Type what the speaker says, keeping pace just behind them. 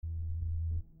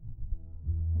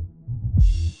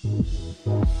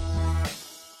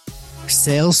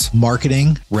Sales,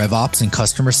 marketing, RevOps, and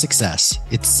customer success.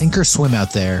 It's sink or swim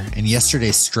out there, and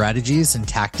yesterday's strategies and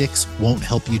tactics won't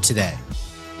help you today.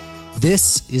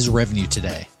 This is Revenue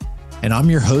Today, and I'm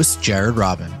your host, Jared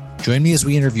Robin. Join me as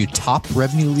we interview top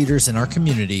revenue leaders in our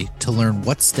community to learn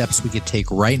what steps we could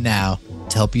take right now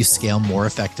to help you scale more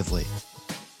effectively.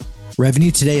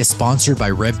 Revenue Today is sponsored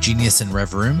by RevGenius and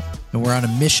RevRoom, and we're on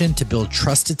a mission to build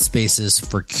trusted spaces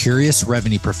for curious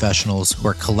revenue professionals who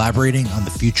are collaborating on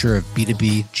the future of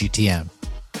B2B GTM.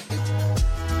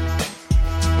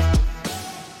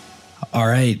 All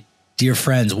right, dear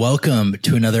friends, welcome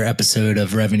to another episode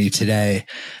of Revenue Today.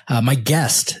 My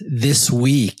guest this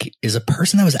week is a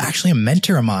person that was actually a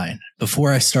mentor of mine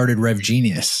before I started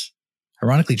RevGenius,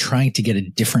 ironically trying to get a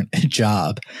different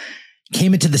job.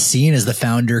 Came into the scene as the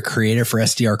founder, creator for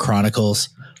SDR Chronicles,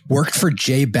 worked for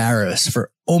Jay Barros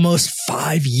for almost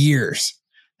 5 years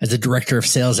as the director of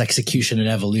sales execution and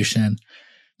evolution,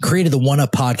 created the One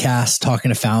Up podcast, talking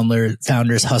to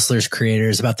founders, hustlers,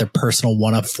 creators about their personal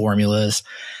one-up formulas.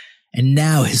 And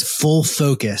now his full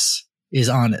focus is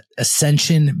on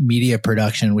Ascension Media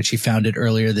Production, which he founded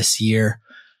earlier this year.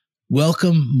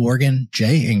 Welcome, Morgan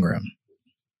J. Ingram.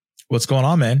 What's going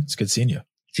on, man? It's good seeing you.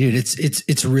 Dude,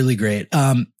 it's really great.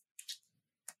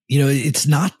 It's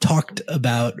not talked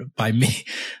about by me.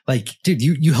 Like, dude,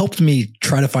 you helped me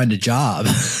try to find a job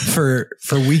for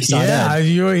weeks on end. Yeah,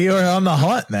 you were on the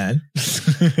hunt, man.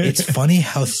 It's funny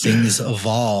how things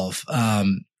evolve.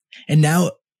 And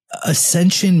now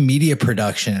Ascension Media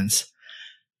Productions,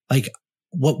 like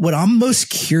what I'm most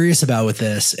curious about with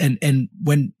this, and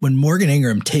when Morgan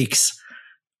Ingram takes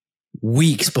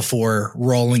weeks before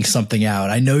rolling something out,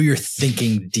 I know you're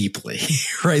thinking deeply,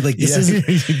 right? Like this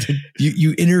is,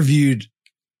 you interviewed,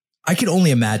 I could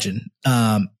only imagine.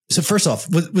 So first off,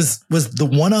 was the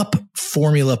One Up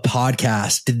Formula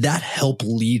podcast, did that help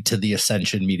lead to the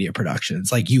Ascension Media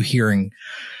Productions? Like you hearing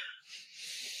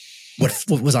what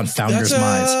was on founders'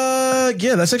 minds?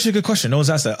 Yeah, that's actually a good question. No one's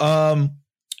asked that.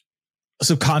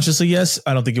 Subconsciously, yes.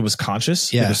 I don't think it was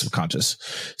conscious. Yeah, it was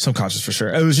subconscious for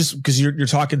sure. It was just because you're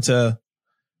talking to,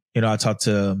 I talked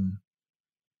to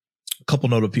a couple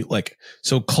notable people, like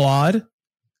so Claude,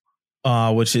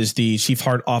 which is the chief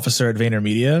heart officer at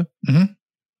VaynerMedia. Mm-hmm.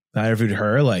 I interviewed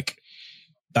her. Like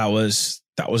that was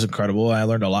incredible. I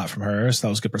learned a lot from her, so that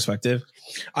was good perspective.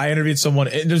 I interviewed someone,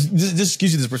 and this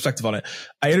gives you this perspective on it.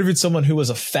 I interviewed someone who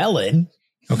was a felon.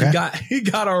 Okay. He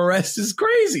got arrested. It's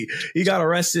crazy. He got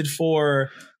arrested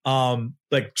for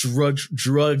like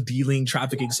drug dealing,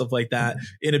 trafficking, stuff like that.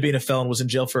 Ended up being a felon, was in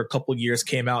jail for a couple of years,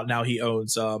 came out. Now he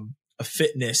owns a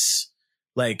fitness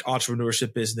like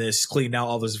entrepreneurship business, clean out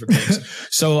all those different things.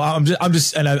 So I'm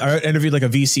just and I interviewed like a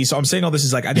VC. So I'm saying all this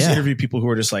is like I just interviewed people who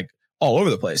are just like all over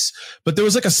the place. But there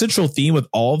was like a central theme with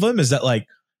all of them is that like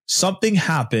something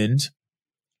happened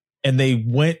and they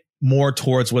went more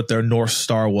towards what their North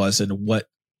Star was and what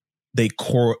they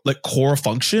core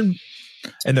function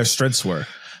and their strengths were.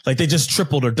 Like they just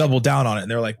tripled or doubled down on it. And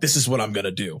they're like, this is what I'm going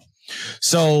to do.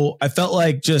 So I felt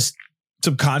like just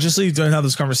subconsciously during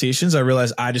those conversations, I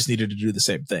realized I just needed to do the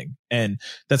same thing. And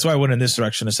that's why I went in this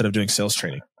direction instead of doing sales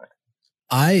training.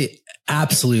 I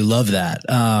absolutely love that.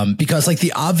 Because like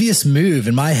the obvious move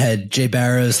in my head, Jay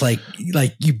Barrows, like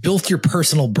you built your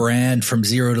personal brand from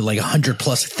 0 to like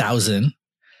 100,000+.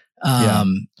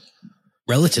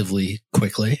 Relatively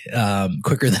quickly,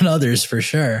 quicker than others for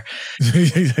sure.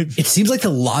 It seems like the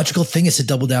logical thing is to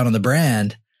double down on the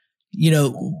brand.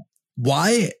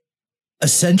 Why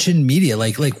Ascension Media?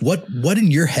 Like what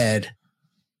in your head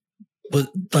was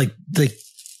like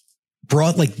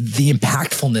brought like the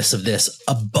impactfulness of this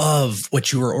above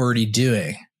what you were already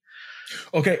doing?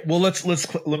 Okay, well let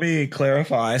me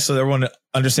clarify so everyone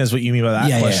understands what you mean by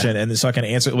that question, and so I can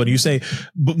answer. When you say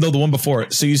no, the one before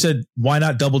it. So you said why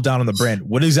not double down on the brand?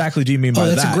 What exactly do you mean by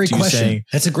that? That's a great question.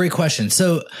 That's a great question.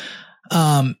 So,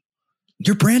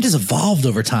 your brand has evolved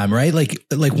over time, right?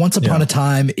 Like once upon a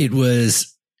time, it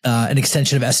was an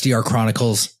extension of SDR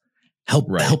Chronicles,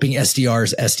 helping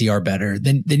SDRs SDR better.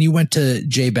 Then you went to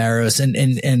Jay Barros and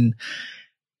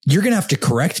you're going to have to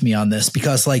correct me on this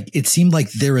because like, it seemed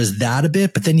like there was that a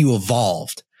bit, but then you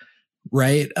evolved,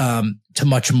 right? To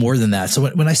much more than that. So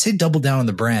when I say double down on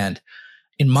the brand,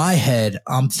 in my head,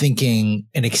 I'm thinking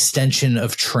an extension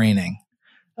of training,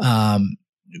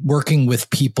 working with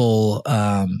people,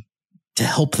 to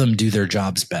help them do their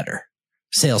jobs better.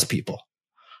 Salespeople.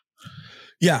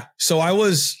 Yeah. So I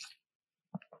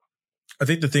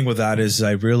think the thing with that is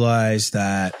I realized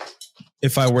that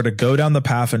if I were to go down the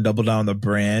path and double down on the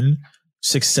brand,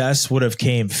 success would have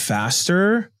came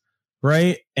faster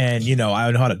right? And,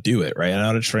 I know how to do it, right? I know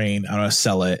how to train, I know how to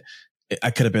sell it.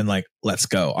 I could have been like, let's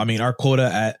go. I mean, our quota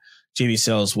at JV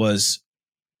Sales was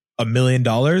 $1 million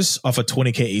off a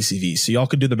 20K ACV. So y'all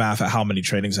could do the math at how many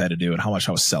trainings I had to do and how much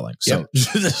I was selling. So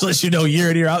just let you know, year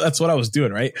in, year out, that's what I was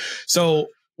doing, right? So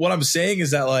what I'm saying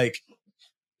is that, like,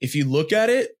 if you look at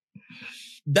it,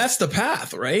 that's the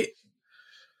path, right?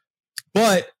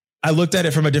 But I looked at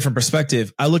it from a different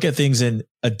perspective. I look at things in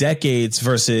a decades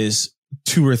versus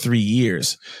 2 or 3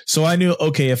 years. So I knew,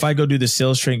 okay, if I go do the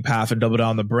sales training path and double down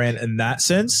on the brand in that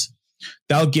sense,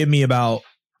 that'll give me about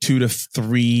 2 to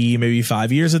 3, maybe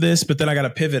 5 years of this, but then I got to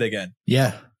pivot again.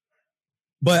 Yeah.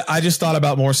 But I just thought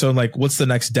about more so like, what's the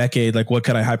next decade? Like, what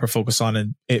could I hyper focus on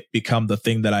and it become the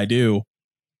thing that I do?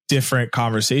 Different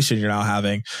conversation you're now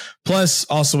having. Plus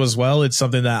also as well, it's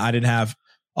something that I didn't have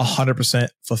 100%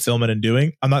 fulfillment in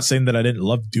doing. I'm not saying that I didn't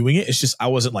love doing it. It's just, I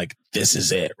wasn't like, this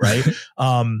is it. Right.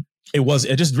 I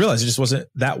just realized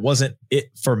that wasn't it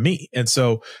for me. And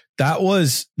so that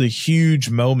was the huge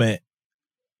moment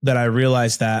that I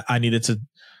realized that I needed to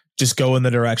just go in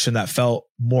the direction that felt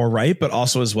more right, but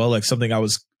also as well, like something I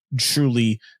was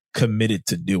truly committed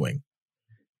to doing.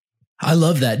 I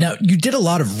love that. Now, you did a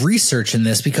lot of research in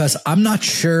this because I'm not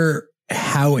sure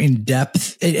how in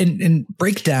depth and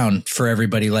break down for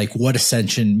everybody, like what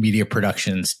Ascension Media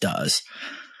Productions does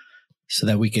so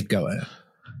that we could go in.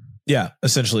 Yeah,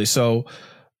 essentially. So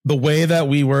the way that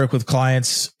we work with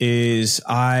clients is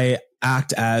I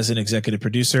act as an executive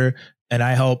producer and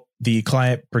I help the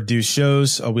client produce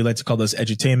shows. We like to call those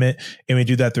edutainment, and we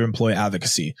do that through employee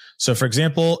advocacy. So for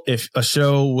example, if a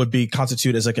show would be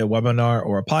constituted as like a webinar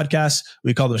or a podcast,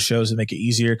 we call them shows and make it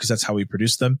easier because that's how we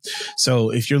produce them. So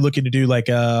if you're looking to do like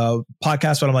a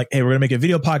podcast, but I'm like, hey, we're going to make a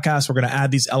video podcast. We're going to add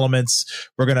these elements.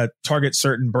 We're going to target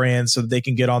certain brands so that they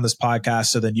can get on this podcast.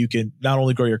 So then you can not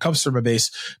only grow your customer base,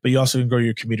 but you also can grow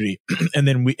your community. And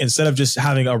then instead of just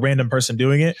having a random person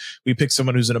doing it, we pick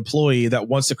someone who's an employee that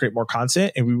wants to create more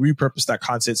content, and we repurpose that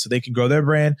content so they can grow their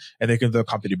brand and they can grow their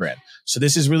company brand. So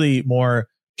this is really more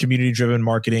community driven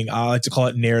marketing. I like to call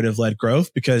it narrative led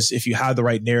growth, because if you have the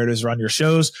right narratives around your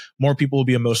shows, more people will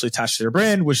be emotionally attached to their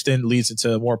brand, which then leads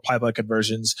into more pipeline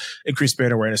conversions, increased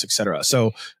brand awareness, etc.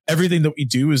 So everything that we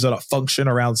do is a function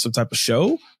around some type of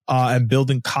show and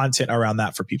building content around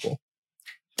that for people.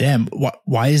 Damn.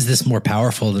 Why is this more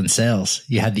powerful than sales?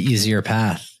 You had the easier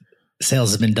path.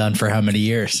 Sales has been done for how many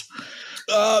years?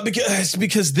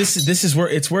 Because this is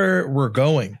where we're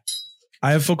going.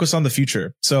 I have focused on the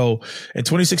future. So in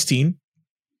 2016,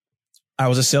 I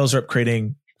was a sales rep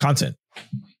creating content.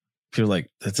 People are like,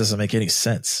 that doesn't make any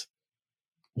sense.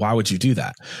 Why would you do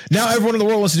that? Now everyone in the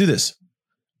world wants to do this.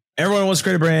 Everyone wants to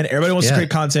create a brand. Everybody wants to create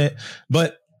content.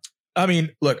 But I mean,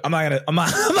 look, I'm not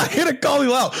gonna call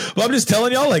you out, but I'm just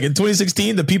telling y'all, like in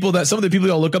 2016, some of the people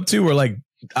y'all look up to were like,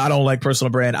 I don't like personal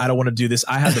brand. I don't want to do this.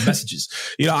 I have the messages.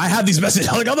 I have these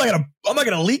messages. Like, I'm not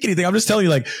gonna leak anything. I'm just telling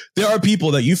you, like, there are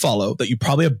people that you follow that you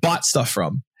probably have bought stuff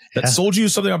from that sold you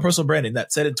something on personal branding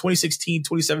that said in 2016,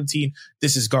 2017,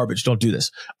 this is garbage. Don't do this.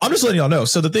 I'm just letting y'all know.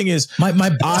 So the thing is, my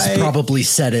boss probably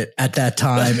said it at that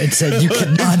time and said, you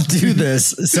cannot do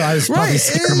this. So I was probably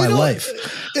scared of my life.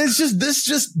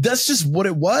 It's that's just what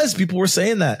it was. People were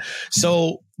saying that.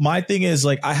 So my thing is,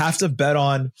 like, I have to bet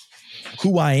on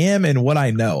who I am and what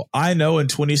I know. I know in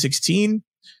 2016,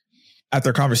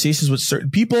 after conversations with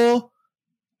certain people,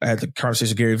 I had the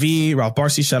conversation with Gary Vee, Ralph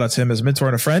Barcy, shout out to him as a mentor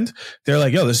and a friend. They're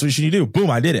like, yo, this is what you need to do.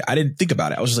 Boom, I did it. I didn't think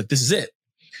about it. I was just like, this is it.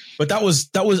 But I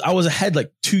was ahead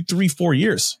like 2, 3, 4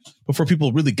 years before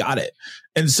people really got it.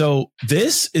 And so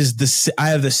I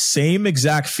have the same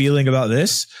exact feeling about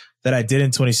this that I did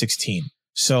in 2016.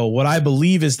 So what I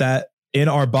believe is that in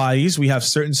our bodies, we have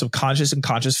certain subconscious and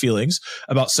conscious feelings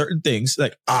about certain things,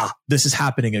 like, this is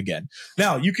happening again.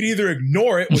 Now, you can either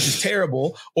ignore it, which is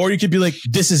terrible, or you could be like,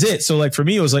 this is it. So like for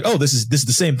me, it was like, oh, this is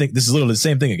the same thing. This is literally the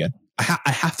same thing again.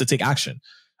 I have to take action.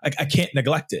 I can't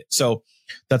neglect it. So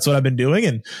that's what I've been doing.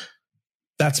 And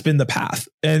that's been the path.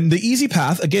 And the easy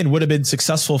path, again, would have been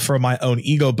successful for my own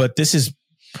ego, but this is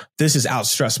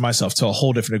outstressed myself to a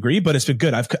whole different degree, but it's been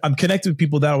good. I'm connected with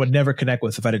people that I would never connect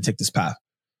with if I didn't take this path.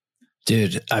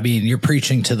 Dude, I mean, you're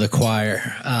preaching to the choir.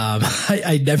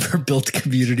 I never built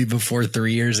community before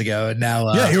 3 years ago. And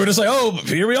now, you were just like, oh,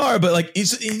 here we are. But like, it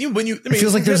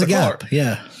feels like there's a gap.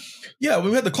 Yeah. Yeah.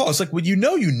 We had the call. It's like, when you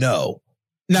know.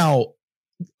 Now,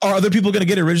 are other people going to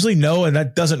get it originally? No. And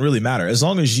that doesn't really matter. As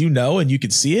long as you know and you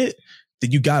can see it, then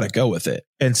you got to go with it.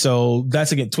 And so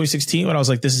that's, again, 2016 when I was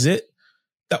like, this is it.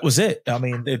 That was it. I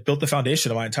mean, it built the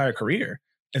foundation of my entire career.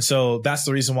 And so that's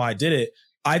the reason why I did it.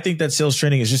 I think that sales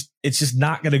training is it's just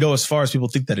not going to go as far as people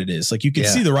think that it is. Like, you can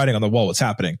see the writing on the wall, what's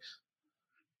happening.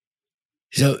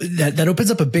 So that opens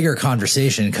up a bigger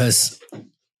conversation because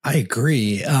I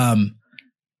agree.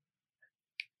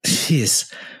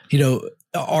 Geez,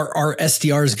 are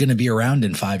SDRs going to be around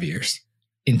in 5 years,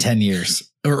 in 10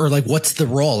 years, or like, what's the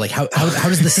role? Like how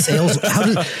does the sales,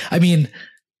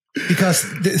 because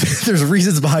there's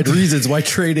reasons behind reasons why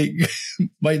trading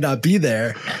might not be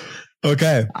there.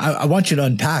 Okay. I want you to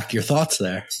unpack your thoughts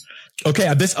there. Okay.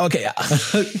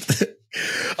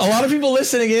 A lot of people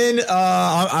listening in,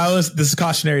 this is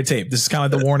cautionary tape. This is kind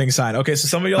of like the warning sign. Okay. So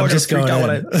some of y'all are going to freak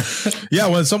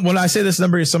out when I say this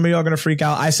number, some of y'all are going to freak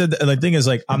out. I said, the thing is,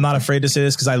 like, I'm not afraid to say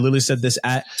this because I literally said this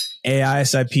at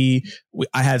AISIP.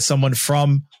 I had someone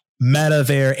from Meta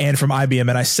there and from IBM,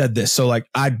 and I said this. So like,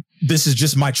 this is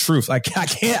just my truth. Like, I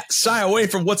can't shy away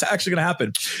from what's actually going to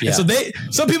happen. Yeah. And so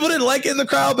some people didn't like it in the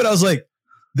crowd, but I was like,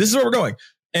 this is where we're going.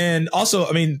 And also,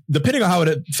 I mean, depending on how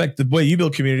it affect the way you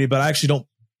build community, but I actually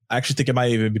think it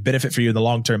might even be benefit for you in the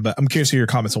long term, but I'm curious to hear your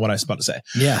comments on what I was about to say.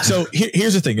 Yeah. So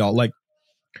here's the thing, y'all, like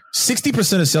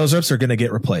 60% of sales reps are going to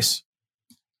get replaced.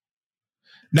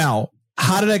 Now,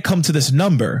 how did I come to this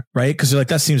number? Right. Cause you're like,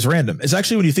 that seems random. It's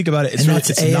actually, when you think about it,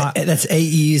 that's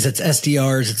AEs, that's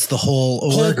SDRs. It's the whole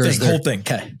thing.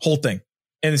 Okay. Whole thing.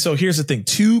 And so here's the thing,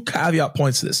 2 caveat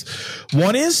points to this.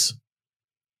 One is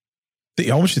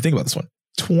I want you to think about this one.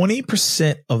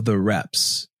 20% of the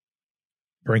reps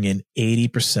bring in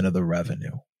 80% of the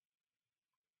revenue.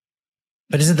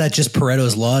 But isn't that just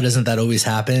Pareto's law? Doesn't that always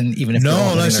happen? Even if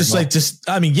that's just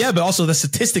but also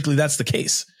statistically, that's the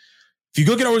case. If you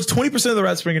go get over 20% of the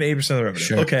reps bring in 80% of the revenue.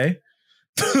 Sure. Okay.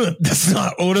 That's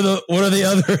not, what are the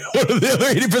other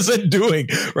 80% doing?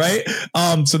 Right.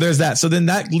 So there's that. So then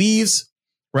that leaves,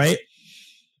 right,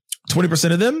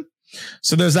 20% of them.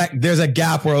 So there's a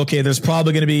gap where, okay, there's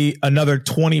probably going to be another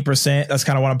 20%. That's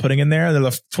kind of what I'm putting in there.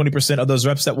 There's 20% of those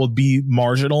reps that will be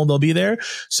marginal. They'll be there.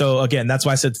 So again, that's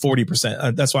why I said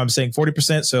 40%. That's why I'm saying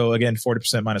 40%. So again,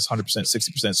 40% minus 100%,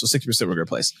 60%. So 60% we're going to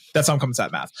replace. That's how I'm coming to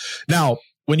that math. Now,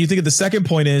 when you think of the second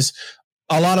point is,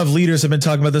 a lot of leaders have been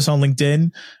talking about this on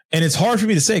LinkedIn, and it's hard for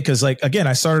me to say because, like, again,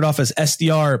 I started off as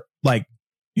SDR, like,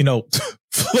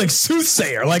 like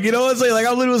soothsayer, like, it's like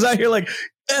I literally was out here like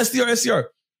SDR.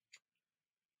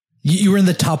 You were in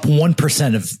the top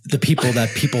 1% of the people that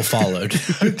people followed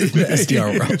in the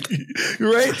SDR world.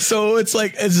 Right. So it's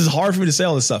like, it's just hard for me to say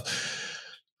all this stuff.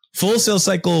 Full sales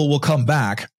cycle will come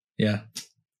back. Yeah.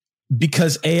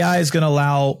 Because AI is going to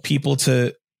allow people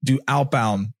to do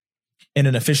outbound in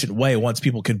an efficient way once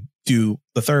people can do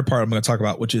the third part I'm going to talk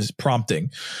about, which is prompting.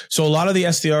 So a lot of the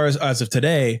SDRs as of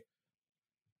today,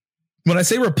 when I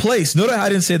say replace, notice I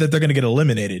didn't say that they're going to get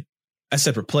eliminated. I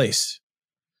said replace.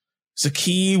 It's a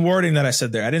key wording that I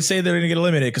said there. I didn't say they're going to get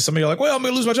eliminated because some of you are like, well, I'm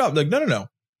going to lose my job. Like, no.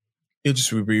 It'll just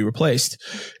be replaced.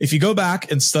 If you go back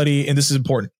and study, and this is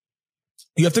important,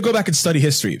 you have to go back and study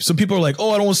history. Some people are like,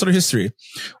 oh, I don't want to study history.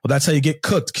 Well, that's how you get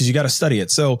cooked because you got to study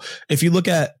it. So if you look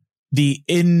at the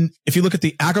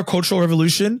agricultural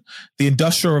revolution, the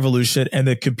industrial revolution, and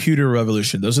the computer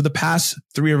revolution, those are the past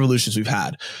 3 revolutions we've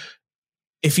had.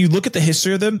 If you look at the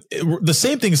history of them, the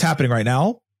same thing is happening right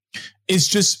now. It's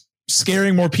just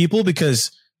scaring more people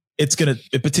because it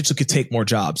potentially could take more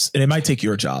jobs, and it might take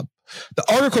your job. The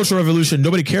agricultural revolution,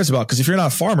 nobody cares about because if you're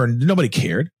not a farmer, nobody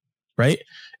cared, right?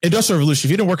 Industrial revolution,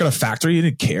 if you didn't work in a factory, you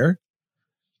didn't care.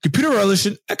 Computer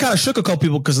revolution, that kind of shook a couple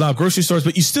people because now grocery stores,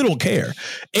 but you still don't care.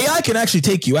 AI can actually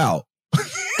take you out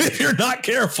if you're not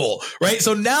careful, right?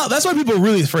 So now that's why people are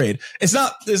really afraid. There's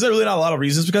really not a lot of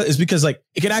reasons because like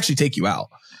it can actually take you out.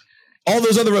 All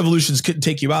those other revolutions couldn't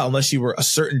take you out unless you were a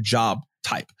certain job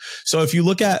type. So if you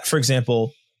look at, for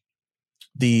example,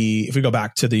 if we go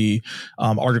back to the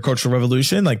agricultural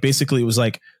revolution, like basically it was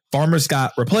like farmers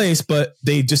got replaced, but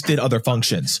they just did other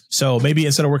functions. So maybe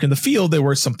instead of working the field, they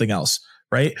worked something else,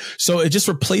 right? So it just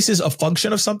replaces a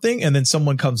function of something and then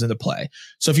someone comes into play.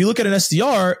 So if you look at an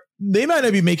SDR, they might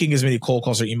not be making as many cold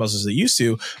calls or emails as they used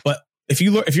to, but if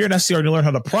you're an SDR and you learn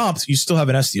how to prompt, you still have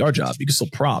an SDR job. You can still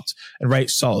prompt and write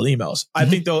solid emails. I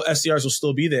think though SDRs will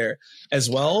still be there as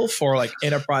well for like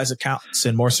enterprise accounts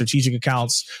and more strategic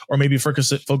accounts, or maybe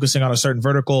focusing on a certain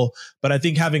vertical. But I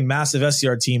think having massive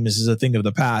SDR teams is a thing of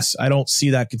the past. I don't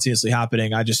see that continuously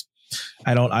happening. I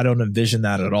don't envision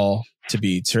that at all, to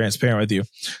be transparent with you.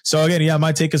 So again, yeah,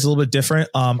 my take is a little bit different.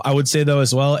 I would say though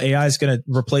as well, AI is going to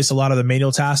replace a lot of the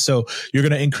manual tasks. So you're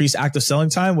going to increase active selling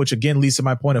time, which again leads to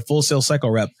my point of full sales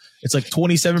cycle rep. It's like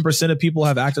 27% of people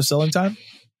have active selling time.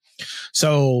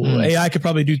 So AI could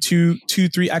probably do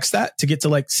 3x that to get to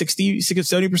like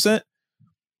 70%.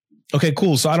 Okay,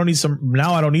 cool. So I don't need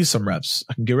some reps.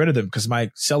 I can get rid of them because my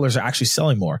sellers are actually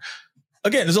selling more.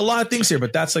 again, there's a lot of things here,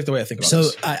 but that's like the way I think about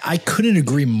this. So I couldn't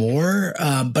agree more.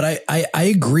 But I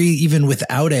agree, even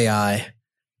without AI,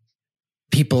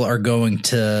 people are going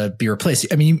to be replaced.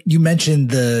 I mean, you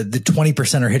mentioned the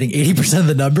 20% are hitting 80% of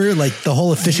the number, like the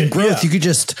whole efficient growth. Yeah. You could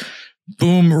just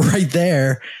boom right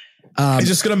there. It's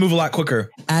just going to move a lot quicker.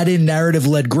 Add in narrative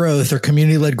led growth or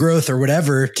community led growth or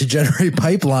whatever to generate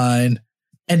pipeline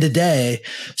end of day.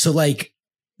 So like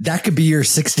that could be your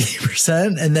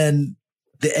 60%, and then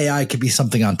the AI could be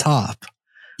something on top.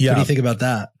 Yeah. What do you think about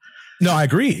that? No, I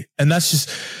agree. And that's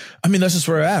just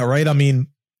where we're at, right? I mean,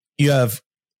 you have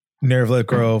narrative led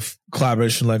growth,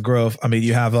 collaboration led growth. I mean,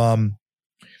 you have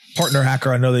Partner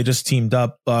Hacker. I know they just teamed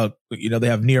up. They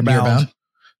have nearbound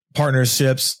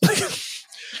partnerships.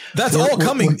 That's all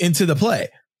coming into the play.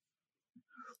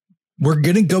 We're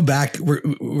going to go back. We're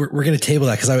going to table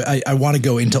that because I want to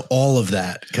go into all of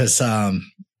that because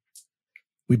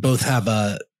we both have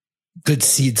good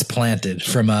seeds planted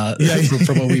from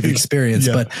what we've experienced.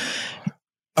 Yeah. But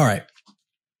all right,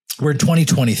 we're in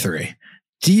 2023.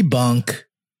 Debunk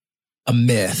a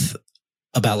myth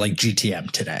about like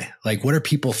GTM today. Like, what are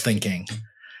people thinking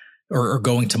or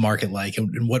going to market like,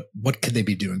 and what could they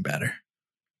be doing better?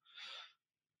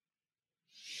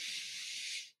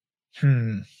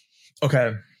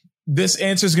 Okay. This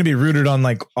answer is going to be rooted on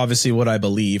like, obviously what I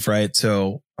believe, right?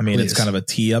 So, I mean, It's kind of a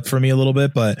tee up for me a little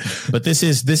bit, but this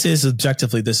is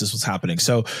objectively, this is what's happening.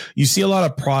 So you see a lot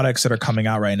of products that are coming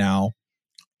out right now,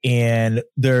 and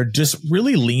they're just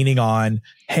really leaning on,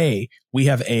 hey, we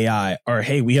have AI, or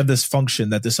hey, we have this function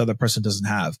that this other person doesn't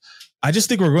have. I just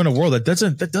think we're going to a world that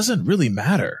doesn't really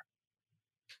matter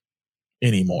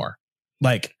anymore.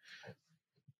 Like,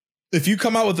 if you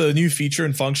come out with a new feature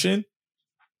and function,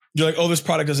 you're like, oh, this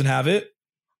product doesn't have it.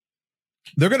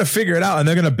 They're going to figure it out, and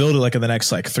they're going to build it like in the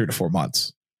next like 3 to 4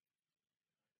 months.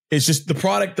 It's just the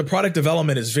product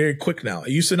development is very quick now.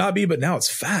 It used to not be, but now it's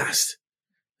fast.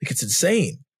 Like, it's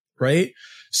insane, right?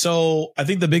 So I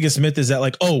think the biggest myth is that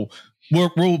like, oh,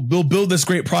 we'll build this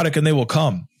great product and they will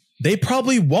come. They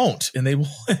probably won't, and they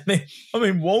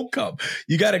won't come.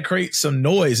 You got to create some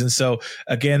noise. And so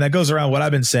again, that goes around what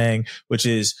I've been saying, which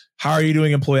is, how are you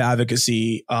doing employee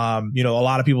advocacy? A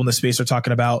lot of people in the space are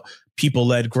talking about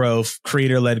people-led growth,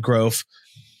 creator-led growth.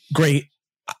 Great.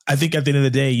 I think at the end of the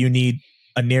day, you need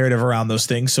a narrative around those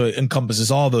things. So it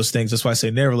encompasses all those things. That's why I say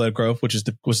narrative-led growth, which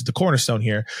was the cornerstone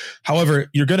here.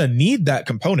 However, you're going to need that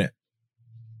component.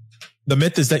 The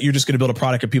myth is that you're just going to build a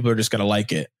product and people are just going to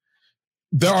like it.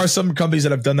 There are some companies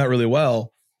that have done that really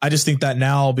well. I just think that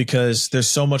now, because there's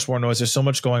so much more noise, there's so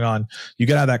much going on, you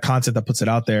got to have that content that puts it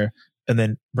out there and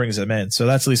then brings them in. So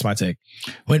that's at least my take.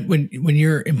 When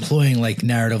you're employing like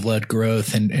narrative led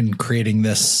growth and creating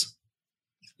this,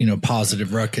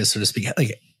 positive ruckus, so to speak,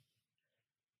 like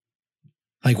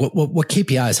what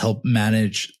KPIs help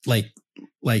manage, like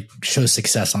show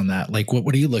success on that? Like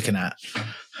what are you looking at?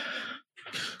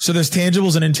 So there's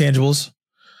tangibles and intangibles.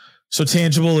 So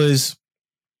tangible is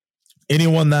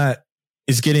anyone that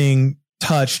is getting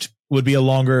touched would be a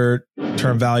longer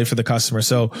term value for the customer.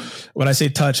 So when I say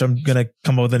touch, I'm going to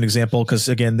come up with an example because,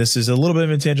 again, this is a little bit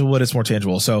of intangible, but it's more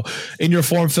tangible. So in your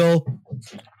form fill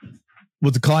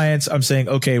with the clients, I'm saying,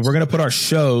 okay, we're going to put our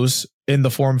shows in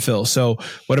the form fill. So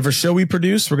whatever show we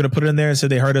produce, we're going to put it in there and say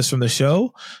they heard us from the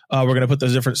show. We're going to put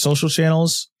those different social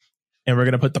channels, and we're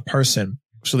going to put the person,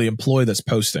 so the employee that's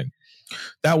posting.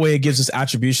 That way it gives us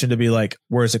attribution to be like,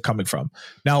 where is it coming from?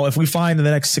 Now, if we find in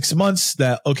the next 6 months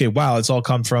that, okay, wow, it's all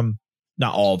come from,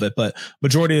 not all of it, but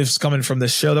majority of it's coming from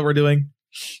this show that we're doing.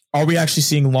 Are we actually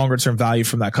seeing longer term value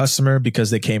from that customer because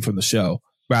they came from the show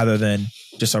rather than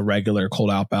just a regular cold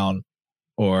outbound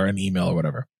or an email or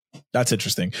whatever? That's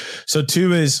interesting. So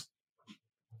 2 is,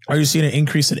 are you seeing an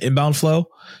increase in inbound flow?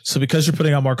 So because you're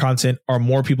putting out more content, are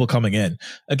more people coming in?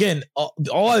 Again,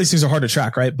 all of these things are hard to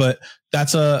track, right? But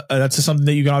that's something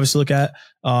that you can obviously look at.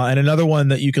 And another one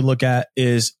that you can look at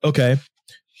is, okay,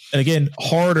 and again,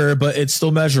 harder, but it's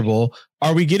still measurable.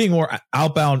 Are we getting more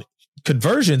outbound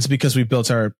conversions because we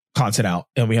built our content out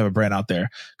and we have a brand out there?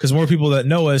 Because more people that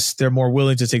know us, they're more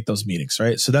willing to take those meetings,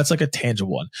 right? So that's like a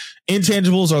tangible one.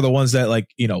 Intangibles are the ones that, like,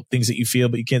 things that you feel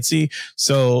but you can't see.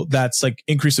 So that's like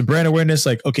increase in brand awareness.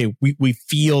 Like, okay, we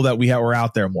feel that we're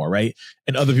out there more, right?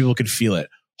 And other people can feel it.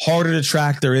 Harder to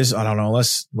track. There is, I don't know,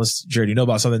 unless Jared, you know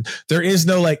about something. There is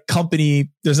no like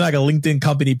company. There's not like a LinkedIn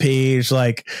company page,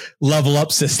 like level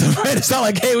up system, right? It's not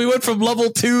like, hey, we went from level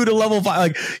 2 to level 5.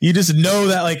 Like, you just know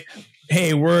that, like,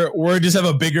 hey, we're just have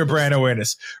a bigger brand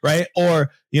awareness, right? Or,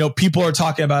 people are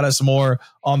talking about us more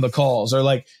on the calls, or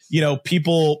like,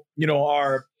 people,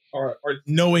 are or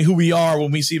knowing who we are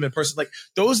when we see them in person. Like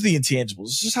those are the intangibles.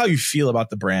 It's just how you feel about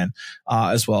the brand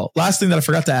as well. Last thing that I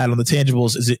forgot to add on the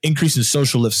tangibles is an increase in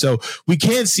social lift. So we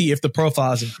can see if the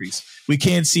profile has increased. We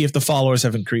can see if the followers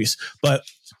have increased. But,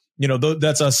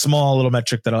 that's a small little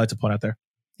metric that I like to point out there.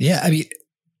 Yeah. I mean,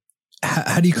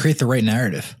 how do you create the right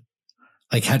narrative?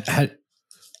 Like how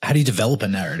do you develop a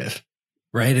narrative?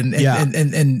 Right.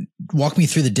 And walk me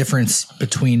through the difference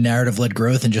between narrative led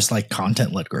growth and just like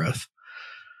content led growth.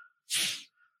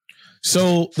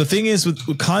 So the thing is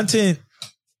with content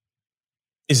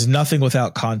is nothing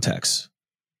without context.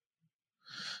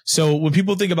 So when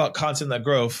people think about content led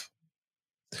growth,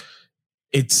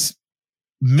 it's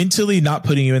mentally not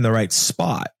putting you in the right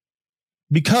spot,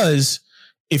 because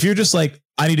if you're just like,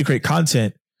 I need to create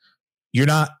content, your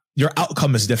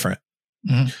outcome is different.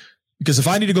 Mm-hmm. Because if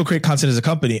I need to go create content as a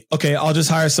company, okay, I'll just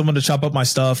hire someone to chop up my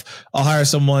stuff. I'll hire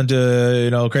someone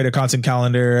to, create a content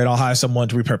calendar, and I'll hire someone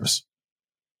to repurpose.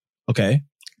 Okay.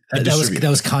 That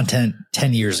was content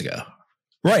 10 years ago.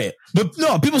 Right. But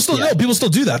no, people still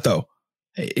do that though.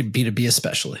 B2B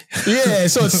especially. Yeah.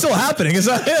 So it's still happening. It's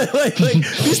not like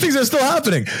these things are still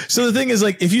happening. So the thing is,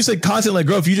 like, if you say content led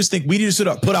growth, you just think we need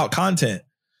to put out content.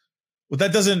 Well,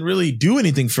 that doesn't really do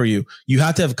anything for you. You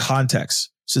have to have context.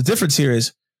 So the difference here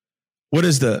is, what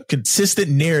is the consistent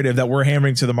narrative that we're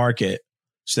hammering to the market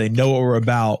so they know what we're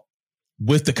about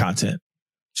with the content,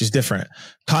 which is different.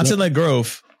 Content led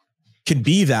growth can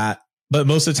be that, but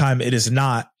most of the time it is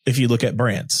not. If you look at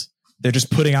brands, they're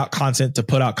just putting out content to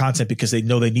put out content because they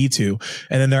know they need to.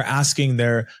 And then they're asking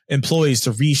their employees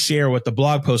to reshare what the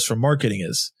blog post from marketing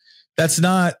is. That's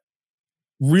not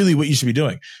really what you should be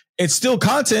doing. It's still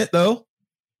content though,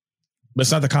 but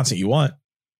it's not the content you want,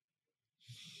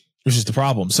 which is the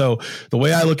problem. So the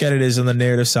way I look at it is, on the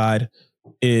narrative side,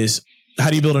 is how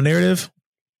do you build a narrative?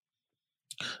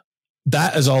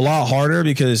 That is a lot harder,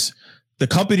 because the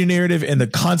company narrative and the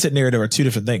content narrative are two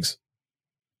different things.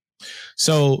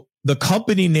 So the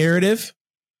company narrative,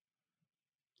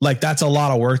 like, that's a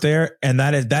lot of work there. And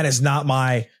that is not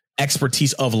my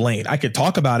expertise of lane. I could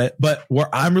talk about it, but where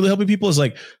I'm really helping people is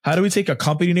like, how do we take a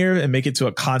company narrative and make it to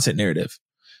a content narrative?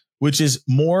 Which is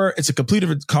more, it's a complete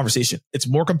different conversation. It's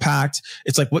more compact.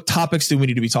 It's like, what topics do we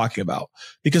need to be talking about?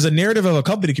 Because a narrative of a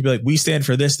company could be like, we stand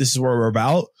for this. This is where we're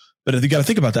about. But if you got to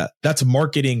think about that, that's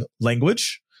marketing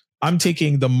language. I'm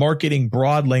taking the marketing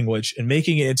broad language and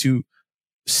making it into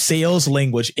sales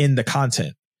language in the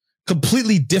content.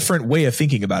 Completely different way of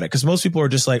thinking about it. Because most people are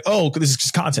just like, oh, this is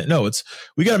just content. No,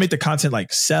 we got to make the content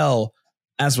like sell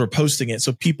as we're posting it,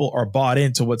 so people are bought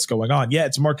into what's going on. Yeah,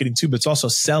 it's marketing too, but it's also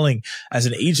selling as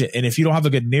an agent. And if you don't have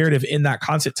a good narrative in that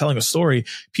content telling a story,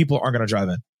 people aren't going to drive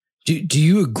in. Do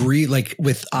you agree, like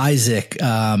with Isaac,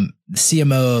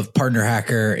 CMO of Partner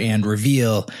Hacker and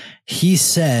Reveal, he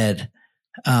said,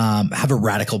 have a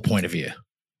radical point of view.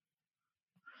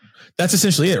 That's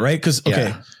essentially it, right? Because,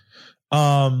 okay.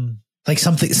 Yeah. Like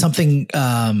something,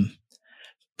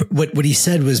 what he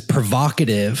said was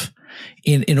provocative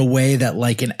in a way that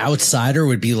like an outsider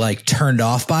would be like turned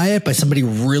off by it, but somebody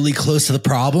really close to the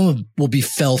problem will be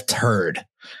felt heard.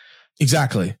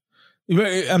 Exactly.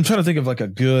 I'm trying to think of like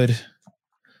I'm trying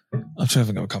to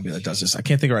think of a company that does this. I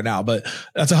can't think right now, but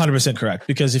that's 100% correct.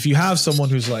 Because if you have someone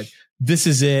who's like, this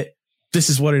is it, this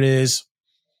is what it is,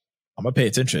 I'm gonna pay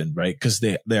attention, right? Because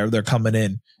they're coming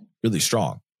in really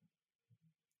strong.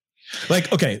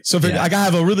 Like, okay, so if I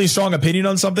have a really strong opinion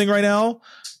on something right now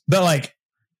that like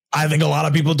I think a lot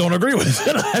of people don't agree with.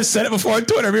 And I've said it before on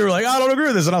Twitter. People were like, I don't agree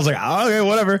with this. And I was like, oh, okay,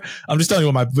 whatever. I'm just telling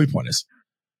you what my viewpoint is.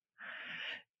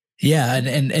 Yeah.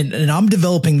 And I'm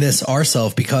developing this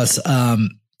ourselves because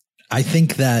I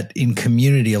think that in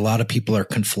community, a lot of people are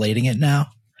conflating it now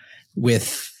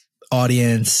with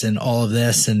audience and all of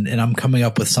this. And I'm coming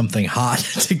up with something hot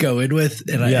to go in with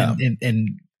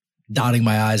and dotting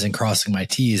my I's and crossing my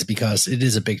T's, because it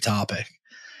is a big topic.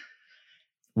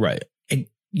 Right. And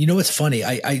you know, what's funny?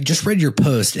 I just read your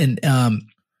post and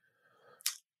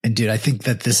dude, I think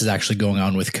that this is actually going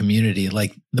on with community,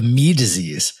 like the me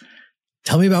disease.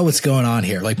 Tell me about what's going on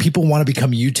here. Like, people want to become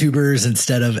YouTubers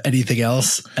instead of anything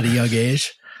else at a young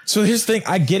age. So here's the thing.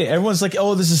 I get it. Everyone's like,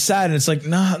 oh, this is sad. And it's like,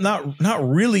 nah, not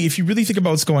really. If you really think about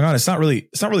what's going on, it's not really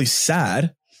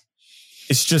sad.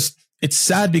 It's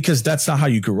sad because that's not how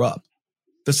you grew up.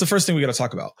 That's the first thing we got to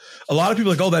talk about. A lot of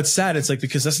people are like, oh, that's sad. It's like,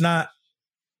 because it's not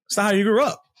how you grew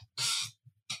up.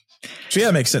 So yeah,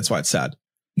 it makes sense why it's sad.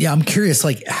 Yeah. I'm curious,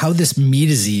 like, how this me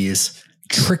disease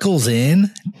trickles in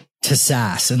to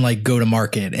SaaS and like go to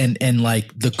market and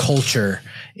like the culture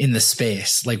in the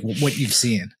space, like what you've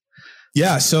seen.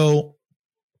 Yeah. So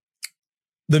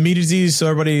the me disease, so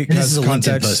everybody has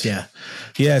context. Post, yeah.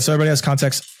 Yeah. So everybody has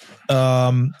context.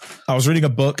 I was reading a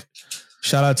book.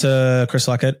 Shout out to Chris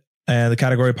Luckett and the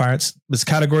Category Pirates. This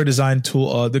category design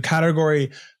tool, the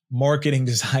category marketing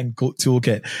design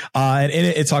toolkit. And in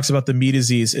it, it talks about the me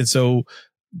disease. And so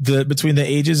between the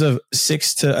ages of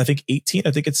 6 to I think 18,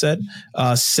 I think it said,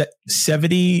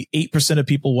 78% of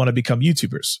people want to become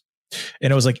YouTubers.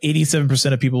 And it was like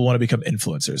 87% of people want to become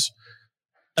influencers.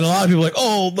 And a lot of people were like,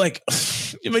 oh, like,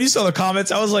 when you saw the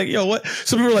comments, I was like, yo, what?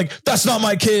 Some people were like, that's not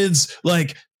my kids.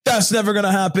 Like, that's never going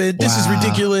to happen. This is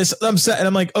ridiculous. I'm sad. And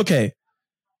I'm like, okay,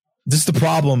 this is the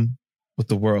problem with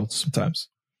the world sometimes.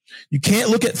 You can't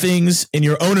look at things in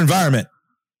your own environment.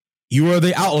 You are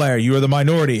the outlier. You are the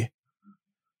minority.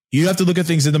 You have to look at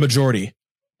things in the majority.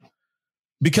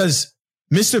 Because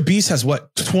Mr. Beast has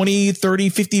what, 20, 30,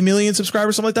 50 million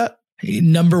subscribers, something like that?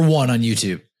 Number one on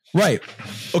YouTube. Right.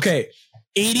 Okay.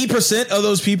 80% of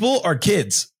those people are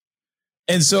kids.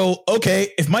 And so, okay,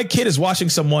 if my kid is watching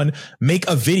someone make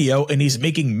a video and he's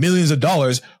making millions of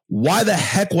dollars, why the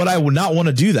heck would I not want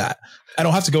to do that? I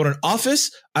don't have to go to an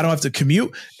office. I don't have to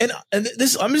commute. And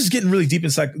this, I'm just getting really deep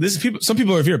inside. This is people. Some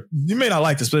people are here. You may not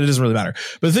like this, but it doesn't really matter.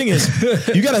 But the thing is,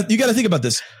 you gotta think about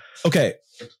this. Okay,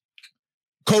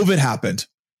 COVID happened.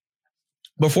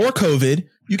 Before COVID,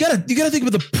 you gotta think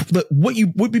about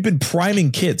what we've been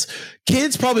priming kids.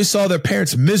 Kids probably saw their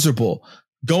parents miserable,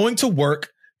 going to work,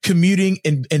 commuting,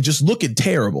 and just looking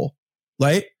terrible.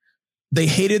 Right? They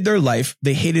hated their life.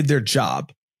 They hated their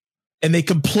job. And they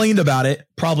complained about it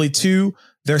probably to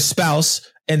their spouse,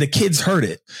 and the kids heard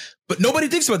it. But nobody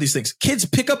thinks about these things. Kids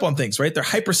pick up on things, right? They're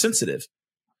hypersensitive.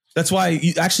 That's why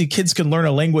kids can learn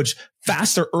a language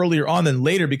faster earlier on than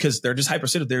later because they're just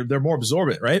hypersensitive. They're more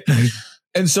absorbent, right?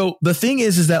 And so the thing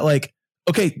is that like,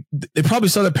 okay, they probably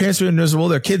saw their parents being miserable.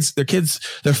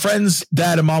 Their friends'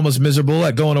 dad and mom was miserable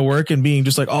at going to work and being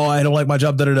just like, oh, I don't like my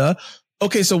job,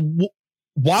 Okay, so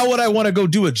why would I want to go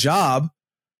do a job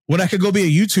when I could go be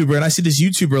a YouTuber and I see this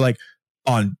YouTuber like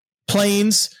on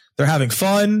planes, they're having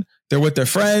fun, they're with their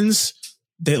friends,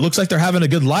 it looks like they're having a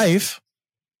good life.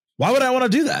 Why would I want to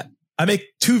do that? I make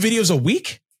 2 videos a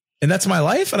week and that's my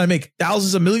life and I make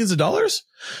thousands of millions of dollars.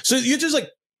 So you're just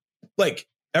like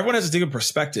everyone has a different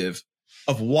perspective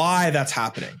of why that's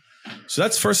happening. So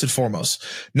that's first and foremost.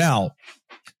 Now,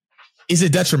 is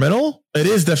it detrimental? It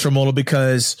is detrimental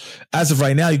because as of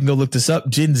right now, you can go look this up.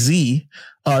 Gen Z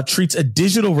treats a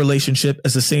digital relationship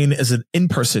as the same as an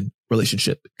in-person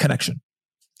relationship connection,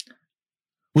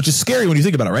 which is scary when you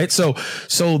think about it, right? So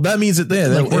that means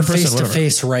that we're face to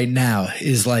face right now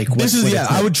is like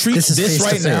I would treat this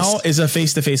right now as a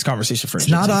face to face conversation for. It's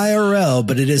not IRL,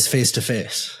 but it is face to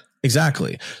face.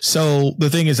 Exactly. So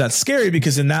the thing is that's scary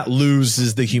because then that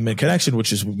loses the human connection,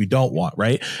 which is what we don't want.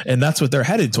 Right. And that's what they're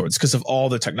headed towards because of all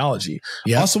the technology.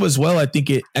 Yep. Also, as well, I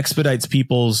think it expedites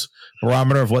people's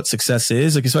barometer of what success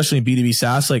is, like, especially in B2B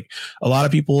SaaS. Like a lot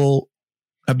of people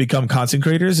have become content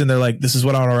creators and they're like, this is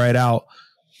what I want to write out.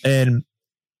 And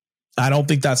I don't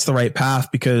think that's the right path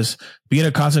because being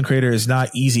a content creator is not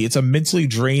easy. It's a mentally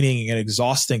draining and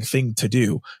exhausting thing to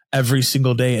do every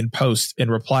single day and post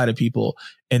and reply to people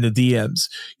in the DMs.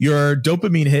 Your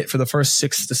dopamine hit for the first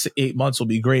 6 to 8 months will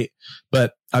be great,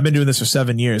 but I've been doing this for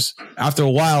 7 years. After a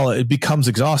while, it becomes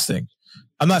exhausting.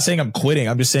 I'm not saying I'm quitting.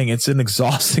 I'm just saying it's an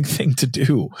exhausting thing to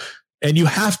do. And you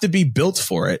have to be built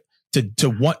for it to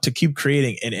want to keep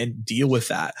creating and deal with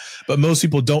that. But most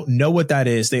people don't know what that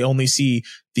is. They only see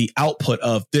the output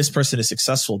of this person is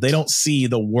successful. They don't see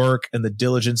the work and the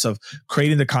diligence of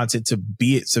creating the content to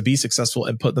be successful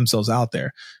and put themselves out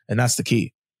there. And that's the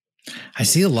key. I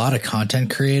see a lot of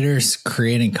content creators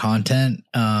creating content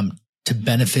to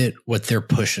benefit what they're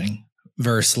pushing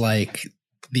versus like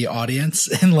the audience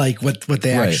and like what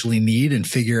they actually need and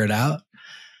figure it out.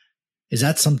 Is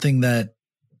that something that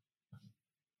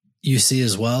you see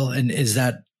as well? And is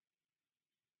that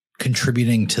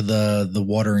contributing to the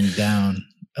watering down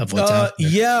of what's out there?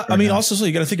 Yeah. I mean, also, so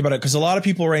you got to think about it because a lot of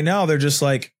people right now, they're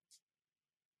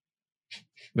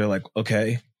like,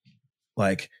 okay,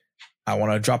 like I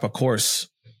want to drop a course,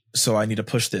 so I need to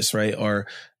push this, right? Or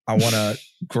I want to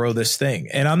grow this thing.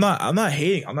 And I'm not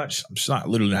hating. I'm just not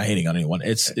literally not hating on anyone.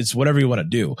 It's whatever you want to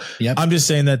do. Yep. I'm just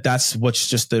saying that's what's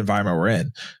just the environment we're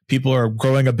in. People are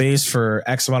growing a base for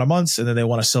X amount of months and then they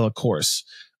want to sell a course.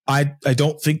 I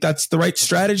don't think that's the right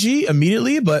strategy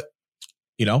immediately, but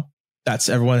that's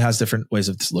everyone has different ways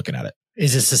of looking at it.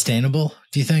 Is it sustainable?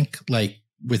 Do you think like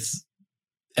with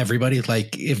everybody,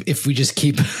 like if we just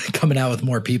keep coming out with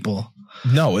more people?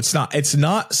 No, it's not. It's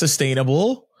not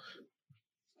sustainable.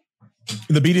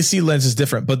 The B2C lens is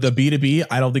different, but the B2B,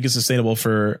 I don't think it's sustainable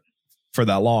for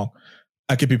that long.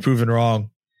 I could be proven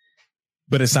wrong,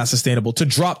 but it's not sustainable to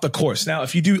drop the course. Now,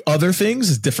 if you do other things,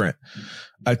 it's different.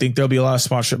 I think there'll be a lot of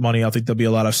sponsorship money. I think there'll be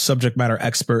a lot of subject matter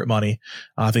expert money.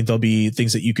 I think there'll be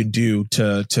things that you can do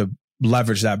to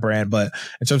leverage that brand. But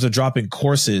in terms of dropping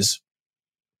courses,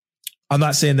 I'm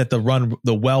not saying that the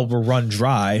well will run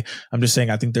dry. I'm just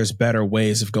saying I think there's better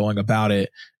ways of going about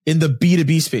it in the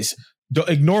B2B space. Don't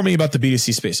ignore me about the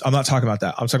B2C space. I'm not talking about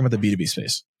that. I'm talking about the B2B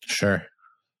space. Sure.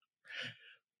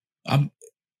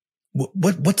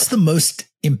 What's the most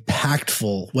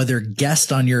impactful, whether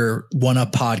guest on your One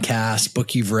Up podcast,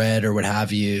 book you've read, or what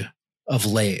have you of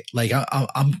late? Like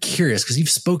I'm curious because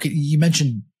you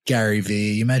mentioned Gary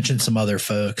V, you mentioned some other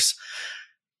folks.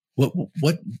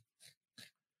 Where's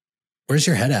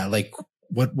your head at? Like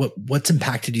what's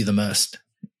impacted you the most?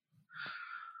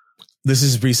 This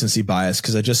is recency bias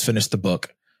because I just finished the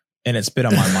book and it's been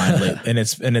on my mind lately.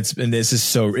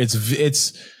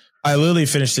 I literally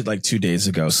finished it like 2 days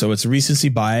ago. So it's recency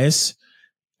bias.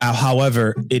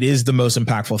 However, it is the most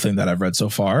impactful thing that I've read so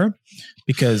far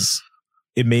because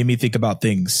it made me think about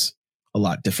things a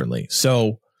lot differently.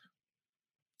 So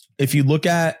if you look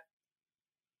at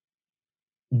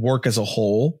work as a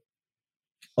whole,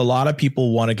 a lot of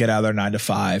people want to get out of their 9 to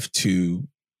 5 to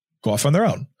go off on their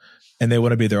own and they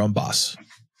want to be their own boss.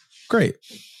 Great.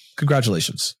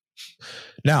 Congratulations.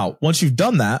 Now, once you've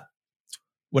done that,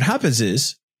 what happens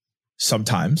is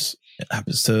sometimes it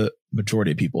happens to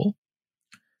majority of people,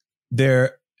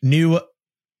 their new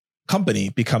company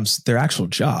becomes their actual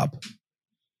job.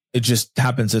 It just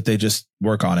happens that they just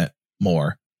work on it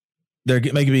more. They're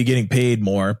maybe getting paid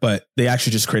more, but they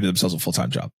actually just created themselves a full-time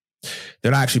job.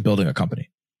 They're not actually building a company,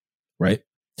 right?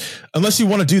 Unless you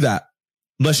want to do that.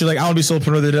 Unless you're like, I want to be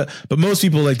solopreneur. But most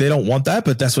people, like, they don't want that,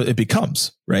 but that's what it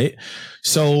becomes, right?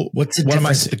 So what's the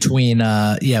difference between,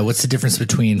 what's the difference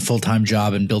between full-time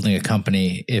job and building a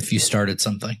company if you started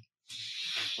something?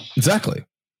 Exactly.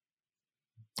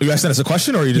 Are you asking that as a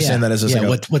question, or are you just saying that as a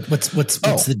what's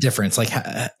the difference? Like,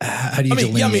 how do you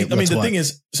delineate?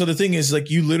 The thing is, like,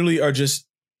 you literally are just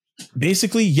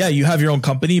basically, you have your own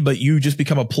company, but you just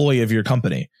become a employee of your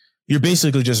company. You're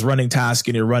basically just running tasks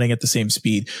and you're running at the same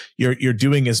speed. You're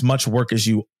doing as much work as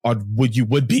you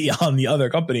would be on the other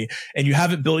company, and you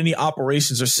haven't built any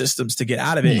operations or systems to get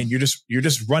out of it. And you're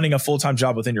just running a full-time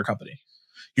job within your company.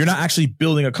 You're not actually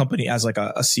building a company as like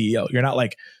a CEO. You're not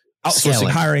like outsourcing, scaling,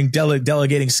 hiring,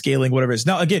 delegating, scaling, whatever it is.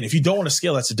 Now, again, if you don't want to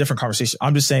scale, that's a different conversation.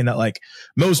 I'm just saying that, like,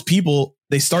 most people,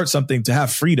 they start something to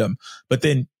have freedom, but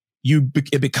then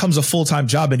it becomes a full-time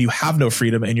job and you have no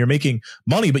freedom, and you're making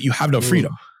money, but you have no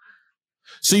freedom.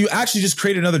 So you actually just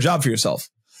create another job for yourself.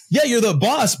 Yeah, you're the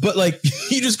boss, but like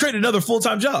you just create another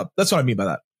full-time job. That's what I mean by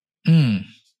that.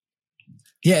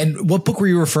 Yeah. And what book were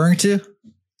you referring to?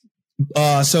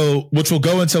 So which will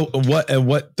go into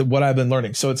what I've been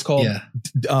learning. So it's called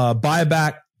Buy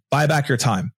Back Your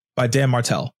Time by Dan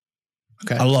Martell.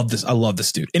 Okay. I love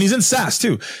this dude. And he's in SaaS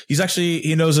too. He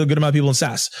knows a good amount of people in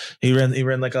SaaS. He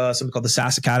ran like something called the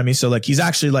SaaS Academy. So like he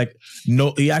actually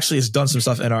has done some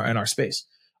stuff in our space.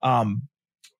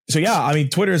 So yeah, I mean,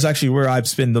 Twitter is actually where I've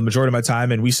spent the majority of my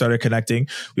time, and we started connecting.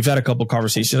 We've had a couple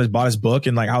conversations. I bought his book,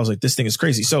 and like I was like, this thing is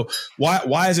crazy. So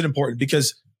why is it important?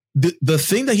 Because the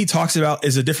thing that he talks about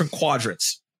is a different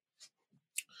quadrants.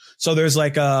 So there's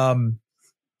like a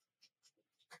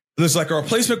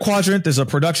replacement quadrant, there's a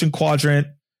production quadrant,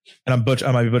 and I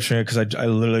might be butchering it because I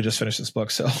literally just finished this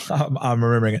book, so I'm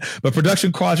remembering it. But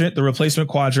production quadrant, the replacement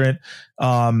quadrant,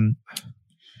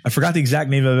 I forgot the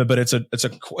exact name of it, but it's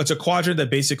a quadrant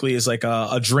that basically is like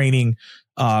a draining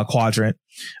quadrant.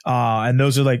 And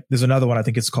those are like, there's another one, I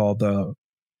think it's called the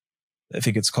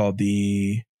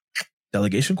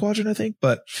delegation quadrant, I think.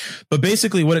 But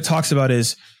basically what it talks about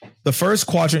is the first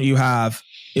quadrant you have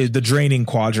is the draining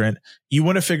quadrant. You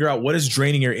want to figure out what is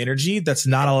draining your energy that's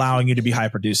not allowing you to be high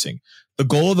producing. The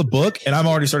goal of the book, and I've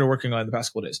already started working on it in the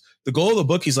past couple of days. The goal of the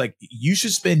book is like, you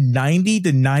should spend 90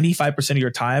 to 95% of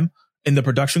your time in the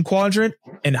production quadrant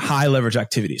and high leverage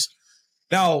activities.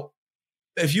 Now,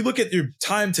 if you look at your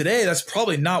time today, that's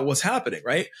probably not what's happening,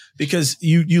 right? Because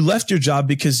you left your job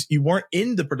because you weren't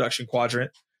in the production quadrant.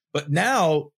 But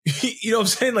now, you know what I'm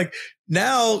saying? Like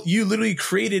now you literally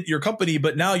created your company,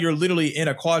 but now you're literally in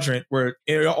a quadrant where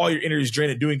all your energy is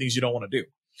drained doing things you don't want to do.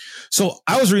 So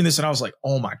I was reading this and I was like,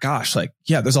 oh my gosh, like,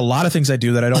 yeah, there's a lot of things I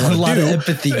do that I don't want to do. A lot of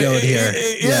empathy going here.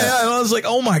 Yeah. And I was like,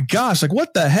 oh my gosh, like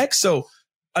what the heck? So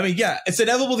I mean, yeah, it's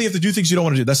inevitable that you have to do things you don't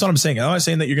want to do. That's what I'm saying. I'm not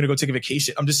saying that you're going to go take a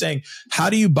vacation. I'm just saying, how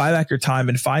do you buy back your time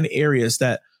and find areas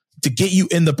to get you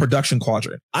in the production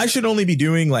quadrant? I should only be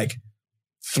doing like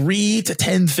 3 to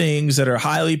 10 things that are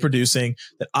highly producing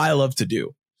that I love to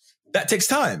do. That takes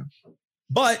time,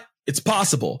 but it's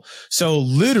possible. So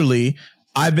literally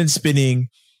I've been spending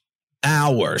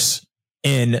hours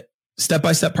in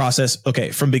step-by-step process.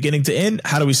 Okay, from beginning to end,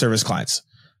 how do we service clients?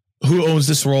 Who owns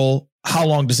this role? How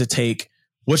long does it take?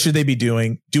 What should they be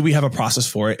doing? Do we have a process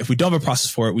for it? If we don't have a process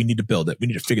for it, we need to build it. We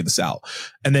need to figure this out.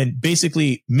 And then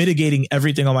basically mitigating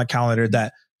everything on my calendar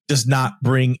that does not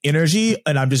bring energy,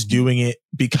 and I'm just doing it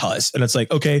because. And it's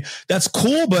like, okay, that's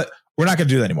cool, but we're not going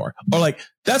to do that anymore. Or like,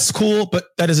 that's cool, but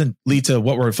that doesn't lead to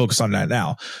what we're focused on right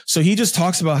now. So he just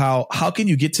talks about how can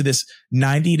you get to this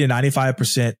 90 to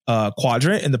 95%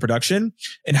 quadrant in the production,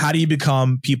 and how do you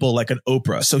become people like an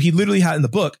Oprah? So he literally had in the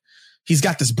book, he's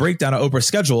got this breakdown of Oprah's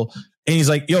schedule. And he's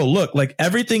like, yo, look, like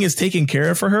everything is taken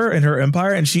care of for her and her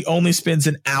empire. And she only spends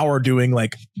an hour doing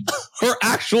like her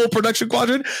actual production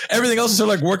quadrant. Everything else is her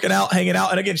like working out, hanging out.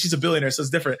 And again, she's a billionaire, so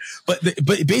it's different. But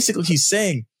basically he's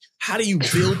saying, how do you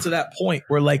build to that point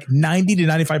where like 90 to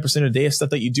 95% of the day is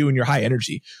stuff that you do in your high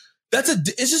energy?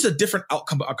 It's just a different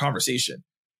outcome of conversation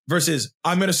versus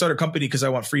I'm going to start a company because I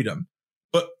want freedom.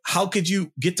 But how could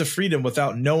you get to freedom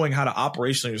without knowing how to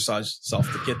operationalize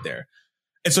yourself to get there?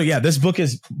 And so, yeah, this book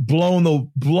has blown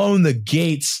the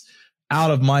gates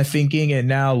out of my thinking. And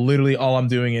now literally all I'm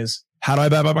doing is, how do I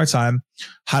buy my time?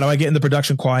 How do I get in the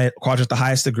production quadrant the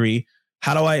highest degree?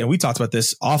 And we talked about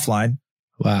this offline.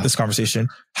 Wow. This conversation.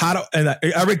 And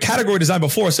I read category design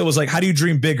before. So it was like, how do you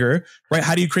dream bigger? Right?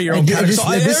 How do you create your own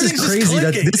category? This is crazy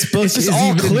that this book is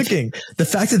all clicking. The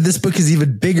fact that this book is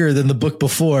even bigger than the book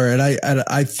before. And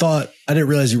I thought, I didn't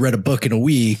realize you read a book in a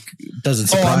week. Doesn't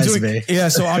surprise me. Yeah.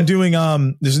 So I'm doing,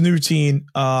 there's a new routine.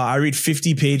 I read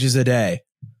 50 pages a day.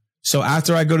 So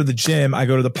after I go to the gym, I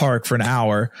go to the park for an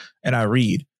hour and I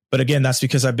read. But again, that's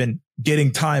because I've been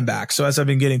getting time back. So as I've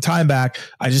been getting time back,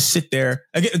 I just sit there.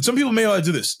 Again, some people may want to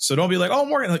do this. So don't be like, oh, I'm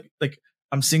working. Like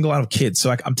I'm single, I have kids.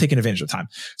 So I'm taking advantage of time.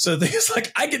 So the thing is like,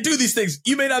 I can do these things.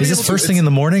 You may not be able to. Is this first thing in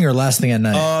the morning or last thing at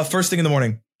night? First thing in the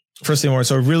morning.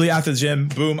 So really after the gym,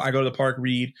 boom, I go to the park,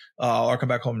 read, I'll come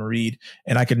back home and read,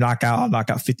 and I can knock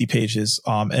out 50 pages,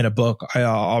 in a book.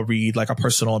 I'll read like a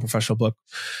personal and professional book.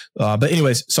 But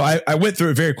anyways, so I went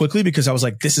through it very quickly because I was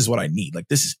like, this is what I need. Like,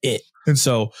 this is it. And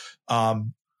so,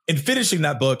 in finishing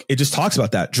that book, it just talks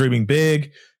about that dreaming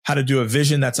big, how to do a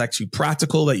vision that's actually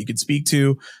practical that you can speak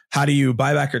to. How do you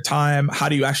buy back your time? How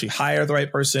do you actually hire the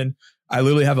right person? I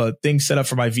literally have a thing set up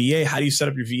for my VA. How do you set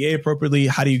up your VA appropriately?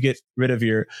 How do you get rid of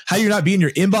how do you not be in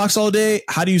your inbox all day?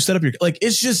 How do you set up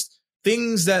it's just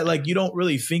things that like you don't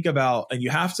really think about, and you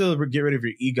have to get rid of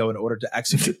your ego in order to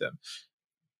execute them.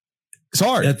 It's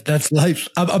hard. That's life.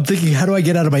 I'm thinking, how do I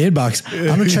get out of my inbox?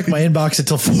 I'm going to check my inbox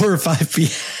until 4 or 5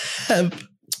 p.m.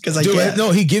 because I can't.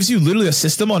 No, he gives you literally a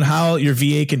system on how your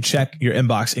VA can check your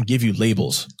inbox and give you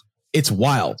labels. It's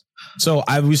wild. So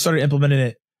we started implementing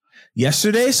it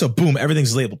yesterday. So boom,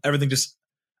 everything's labeled. Everything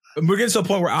we're getting to a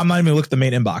point where I'm not even going to look at the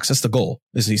main inbox. That's the goal,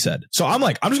 as he said. So I'm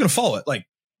like, I'm just going to follow it. Like,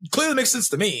 clearly makes sense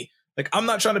to me. Like, I'm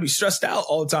not trying to be stressed out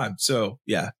all the time. So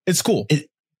yeah, it's cool.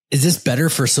 Is this better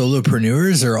for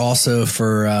solopreneurs or also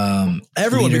for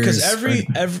everyone? Leaders?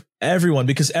 Because everyone,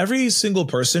 because every single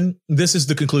person, this is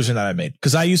the conclusion that I made.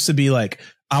 Because I used to be like,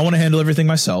 I want to handle everything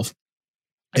myself,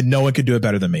 and no one could do it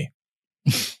better than me.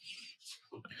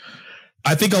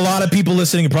 I think a lot of people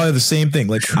listening are probably the same thing.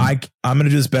 Like, I'm going to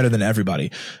do this better than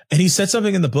everybody. And he said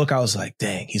something in the book. I was like,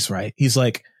 dang, he's right. He's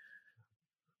like,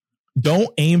 don't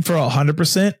aim for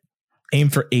 100%, aim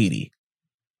for 80.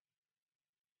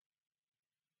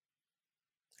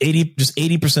 80, just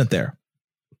 80% there.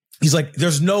 He's like,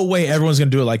 there's no way everyone's going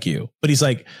to do it like you. But he's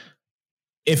like,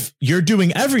 if you're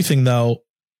doing everything though,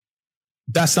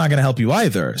 that's not going to help you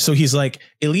either. So he's like,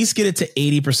 at least get it to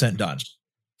 80% done.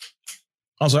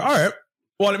 I was like, all right.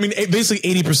 Well, I mean,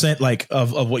 basically 80% like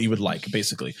of what you would like,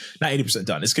 basically. Not 80%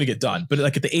 done. It's going to get done. But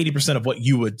like at the 80% of what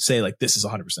you would say, like, this is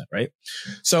 100%, right?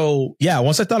 So yeah,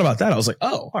 once I thought about that, I was like,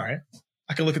 oh, all right.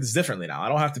 I can look at this differently now. I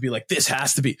don't have to be like, this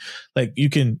has to be. Like,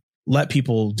 you can let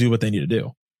people do what they need to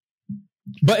do.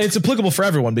 But it's applicable for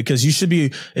everyone because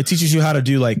it teaches you how to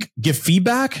do like give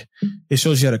feedback. It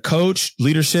shows you how to coach,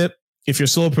 leadership. If you're a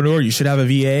solopreneur, you should have a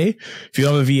VA. If you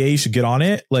don't have a VA, you should get on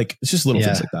it. Like, it's just little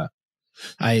things like that.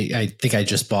 I think I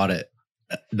just bought it.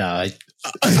 No,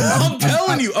 I'm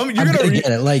telling you, you're gonna read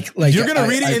it. Like you're gonna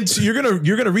read it into you're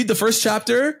gonna read the first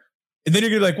chapter, and then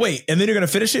you're gonna be like, wait, and then you're gonna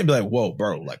finish it and be like, whoa,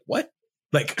 bro, like what?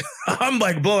 Like, I'm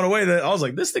like blown away that I was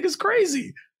like, this thing is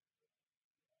crazy.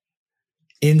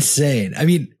 Insane. I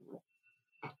mean,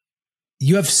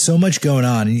 you have so much going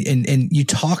on, and you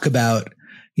talk about,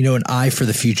 an eye for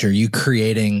the future, you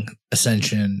creating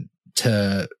Ascension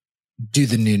to do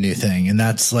the new thing. And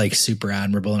that's like super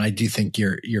admirable. And I do think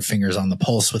your finger's on the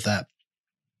pulse with that.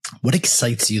 What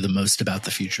excites you the most about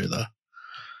the future though?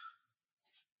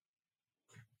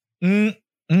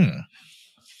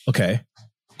 Okay.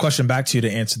 Question back to you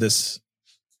to answer this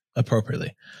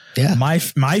appropriately. Yeah. My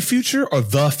future or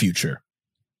the future?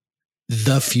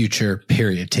 The future,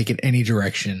 period. Take it any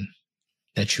direction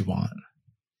that you want.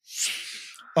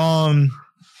 I'm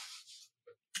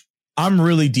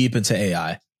really deep into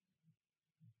AI.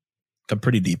 I'm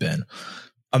pretty deep in.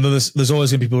 I know there's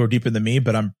always gonna be people who are deeper than me,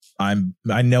 but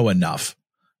I know enough.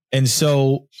 And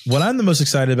so what I'm the most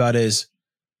excited about is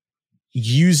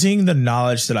using the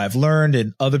knowledge that I've learned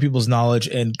and other people's knowledge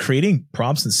and creating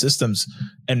prompts and systems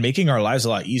and making our lives a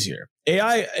lot easier.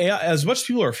 AI, as much as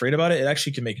people are afraid about it, it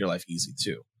actually can make your life easy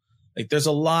too. Like there's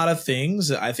a lot of things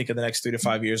that I think in the next 3 to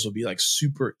 5 years will be like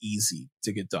super easy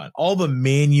to get done. All the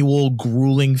manual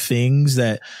grueling things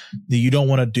that you don't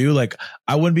want to do. Like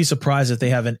I wouldn't be surprised if they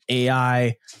have an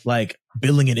AI like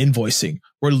billing and invoicing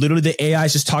where literally the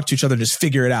AIs just talk to each other and just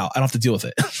figure it out. I don't have to deal with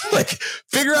it. Like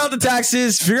figure out the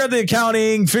taxes, figure out the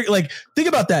accounting, think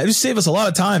about that. It just save us a lot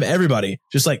of time. Everybody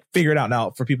just like figure it out.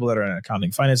 Now for people that are in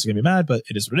accounting, finance are going to be mad, but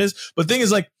it is what it is. But the thing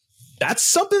is like, that's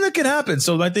something that can happen.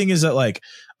 So my thing is that like,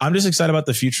 I'm just excited about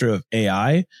the future of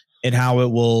AI and how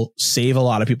it will save a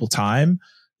lot of people time.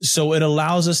 So it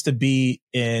allows us to be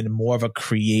in more of a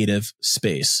creative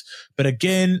space. But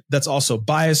again, that's also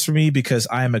biased for me because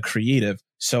I am a creative.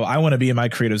 So I want to be in my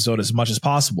creative zone as much as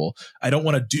possible. I don't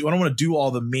want to do all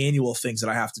the manual things that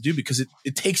I have to do because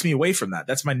it takes me away from that.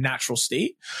 That's my natural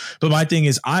state. But my thing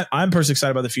is I'm personally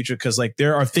excited about the future because like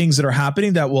there are things that are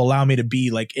happening that will allow me to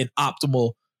be like in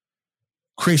optimal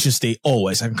creation state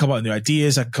always. I can come up with new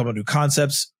ideas. I can come up with new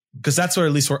concepts because that's where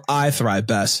at least where I thrive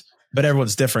best. But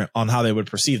everyone's different on how they would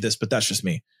perceive this. But that's just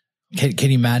me. Can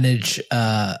you manage?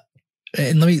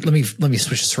 And let me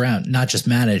switch this around. Not just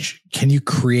manage. Can you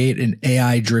create an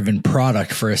AI driven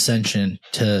product for Ascension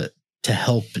to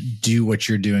help do what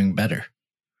you're doing better?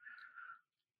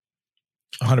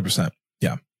 100%.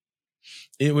 Yeah,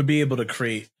 it would be able to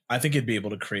create. I think it'd be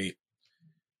able to create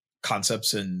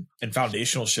concepts and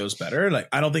foundational shows better. Like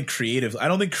I don't think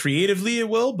creatively it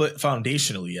will, but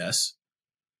foundationally yes,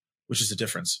 which is the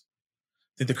difference.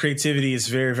 I think the creativity is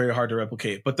very, very hard to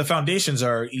replicate, but the foundations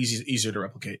are easier to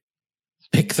replicate.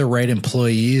 Pick the right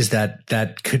employees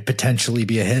that could potentially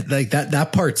be a hit. Like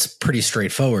that part's pretty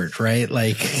straightforward, right?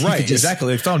 Like right,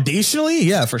 exactly. Like foundationally,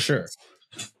 yeah, for sure.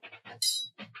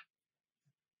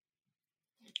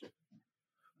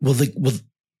 What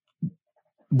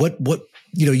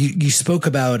you spoke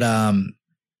about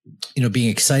being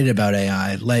excited about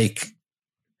AI, like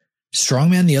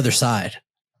strongman the other side.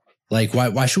 Like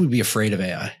why should we be afraid of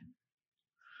AI?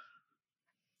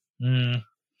 I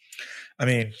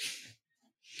mean,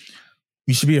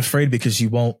 you should be afraid because you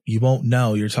won't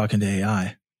know you're talking to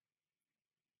AI.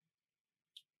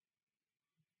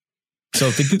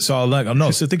 So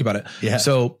think about it. Yeah.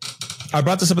 So I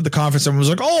brought this up at the conference. Everyone was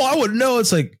like, "Oh, I wouldn't know."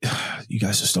 It's like, you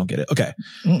guys just don't get it. Okay.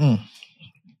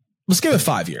 Let's give it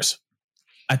 5 years.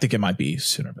 I think it might be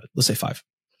sooner, but let's say 5.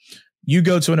 You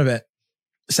go to an event,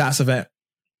 SaaS event,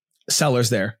 sellers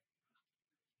there,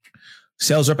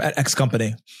 sales rep at X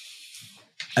company.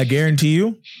 I guarantee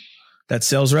you that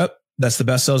sales rep, that's the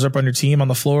best sales rep on your team on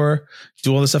the floor,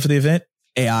 do all this stuff for the event,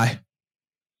 AI.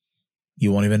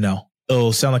 You won't even know.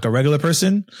 It'll sound like a regular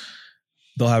person.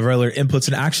 They'll have regular inputs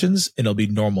and actions, and it'll be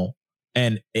normal.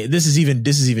 And this is even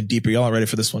deeper. Y'all aren't ready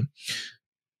for this one.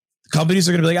 Companies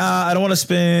are going to be like, I don't want to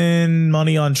spend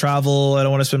money on travel. I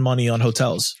don't want to spend money on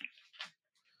hotels.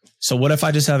 So what if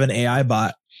I just have an AI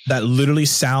bot that literally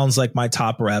sounds like my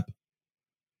top rep?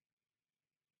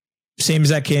 Same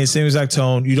exact case, same exact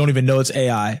tone. You don't even know it's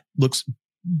AI. Looks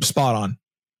spot on.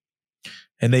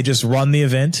 And they just run the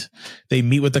event. They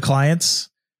meet with the clients.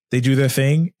 They do their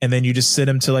thing. And then you just send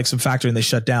them to like some factory and they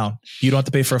shut down. You don't have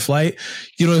to pay for a flight.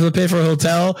 You don't have to pay for a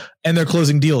hotel, and they're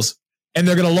closing deals. And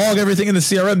they're going to log everything in the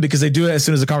CRM because they do it as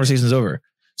soon as the conversation is over.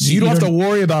 So you don't have to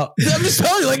worry about, I'm just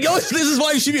telling you, like, yo, this is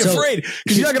why you should be afraid,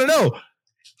 because you're not going to know.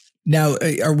 Now,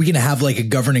 are we going to have like a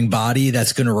governing body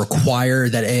that's going to require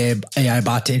that AI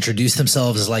bot to introduce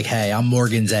themselves as like, hey, I'm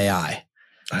Morgan's AI?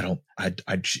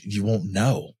 You won't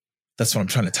know. That's what I'm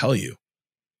trying to tell you.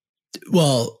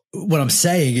 Well, what I'm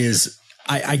saying is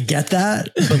I get that,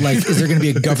 but like, is there going to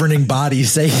be a governing body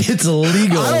saying it's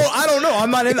illegal? I don't know.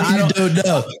 I'm not in. I don't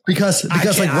know because like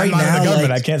right now, in the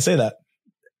government, I can't say that.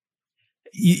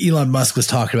 Elon Musk was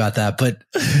talking about that, but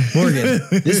Morgan,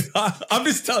 I'm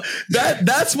just telling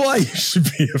that's why you should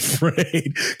be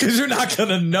afraid, because you're not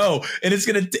gonna know, and it's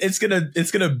gonna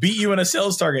beat you in a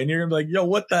sales target, and you're gonna be like, yo,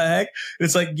 what the heck? And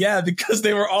it's like, yeah, because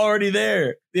they were already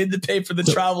there. They had to pay for the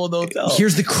travel and the hotel.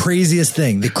 Here's the craziest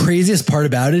thing. The craziest part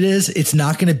about it is it's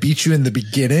not going to beat you in the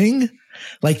beginning.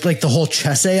 like the whole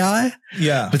chess AI.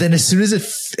 Yeah. But then as soon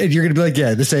as you're going to be like,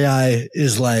 yeah, this AI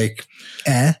is like,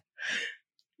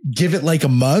 give it like a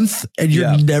month and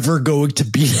you're never going to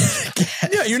beat it again.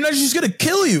 Yeah, you're not just going to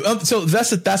kill you. So that's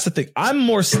the thing. I'm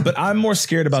more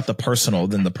scared about the personal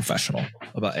than the professional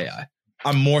about AI.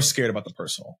 I'm more scared about the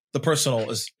personal. The personal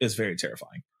is very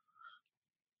terrifying.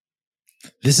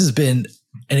 This has been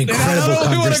an incredible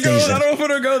conversation. I don't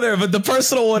want to go there, but the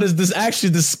personal one is this actually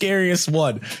the scariest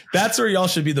one. That's where y'all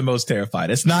should be the most terrified.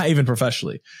 It's not even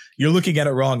professionally. You're looking at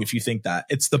it wrong if you think that.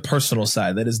 It's the personal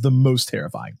side that is the most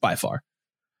terrifying by far.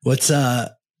 What's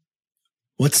the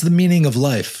meaning of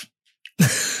life?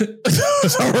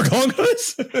 That's how we're going with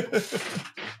this?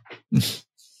 Is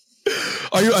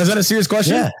that a serious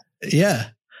question? Yeah.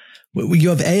 You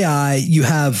have AI, you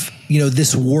have,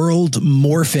 this world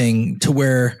morphing to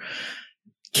where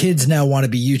kids now want to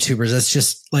be YouTubers. That's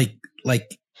just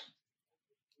like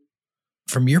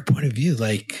from your point of view,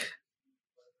 like,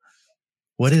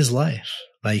 what is life?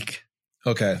 Like,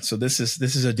 okay. So this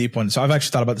is a deep one. So I've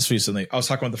actually thought about this recently. I was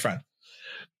talking with a friend.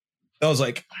 I was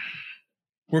like,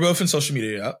 we're both in social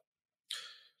media. And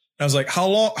I was like, how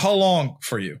long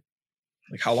for you?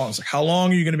 Like, how long? It's like, how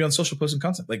long are you going to be on social posting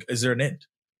content? Like, is there an end?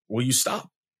 Will you stop?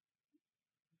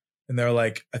 And they're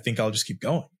like, I think I'll just keep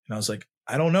going. And I was like,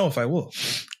 I don't know if I will.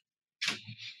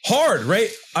 Hard, right?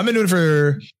 I've been doing it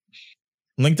for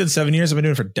LinkedIn 7 years. I've been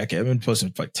doing it for a decade. I've been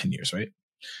posting for like 10 years, right?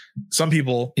 Some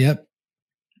people, they've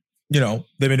been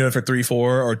doing it for 3,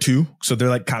 4, or 2. So they're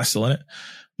like kind of still in it.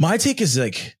 My take is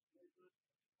like,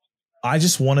 I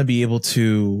just want to be able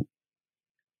to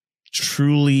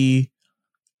truly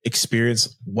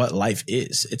experience what life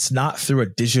is. It's not through a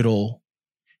digital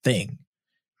thing.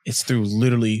 It's through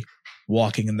literally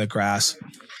walking in the grass,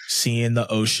 seeing the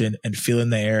ocean and feeling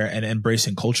the air and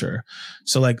embracing culture.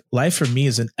 So like life for me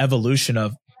is an evolution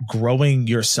of growing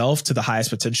yourself to the highest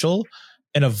potential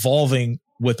and evolving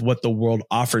with what the world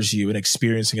offers you and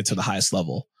experiencing it to the highest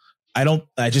level. I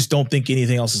just don't think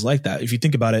anything else is like that. If you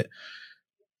think about it,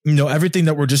 everything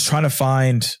that we're just trying to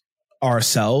find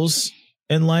ourselves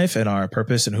in life and our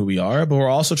purpose and who we are, but we're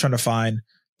also trying to find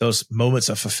those moments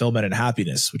of fulfillment and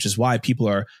happiness, which is why people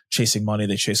are chasing money.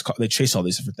 They chase all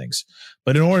these different things.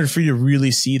 But in order for you to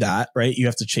really see that, right, you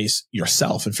have to chase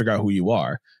yourself and figure out who you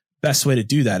are. Best way to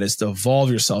do that is to evolve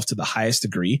yourself to the highest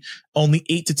degree. Only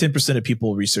 8 to 10% of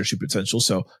people research your potential.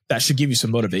 So that should give you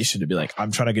some motivation to be like,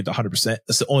 I'm trying to get to 100%.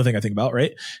 That's the only thing I think about,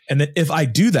 right? And then if I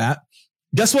do that,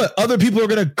 guess what? Other people are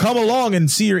going to come along and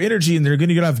see your energy and they're going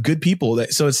to have good people.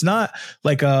 So it's not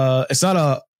like it's not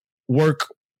a work,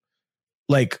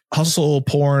 like hustle,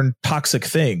 porn, toxic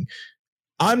thing.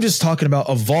 I'm just talking about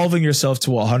evolving yourself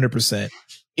to 100%.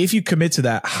 If you commit to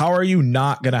that, how are you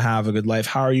not going to have a good life?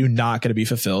 How are you not going to be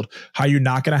fulfilled? How are you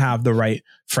not going to have the right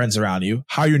friends around you?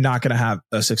 How are you not going to have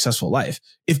a successful life?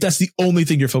 If that's the only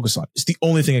thing you're focused on, it's the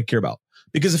only thing I care about.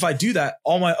 Because if I do that,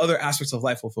 all my other aspects of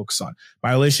life will focus on.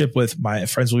 My relationship with my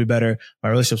friends will be better. My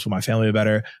relationships with my family will be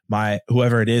better. My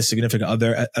whoever it is, significant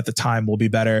other at the time will be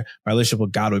better. My relationship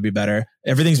with God will be better.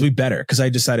 Everything's will be better because I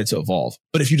decided to evolve.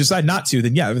 But if you decide not to,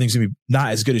 then everything's going to be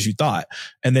not as good as you thought.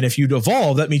 And then if you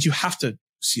evolve, that means you have to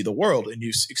see the world and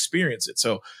you experience it.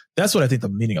 So that's what I think the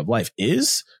meaning of life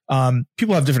is.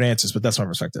 People have different answers, but that's my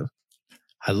perspective.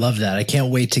 I love that. I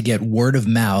can't wait to get word of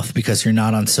mouth because you're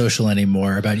not on social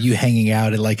anymore about you hanging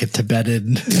out at like a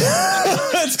Tibetan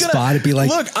spot. It'd be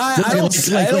like, look, how'd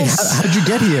you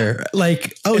get here?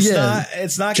 Like,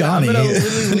 it's not. Johnny. I'm going to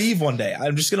literally leave one day.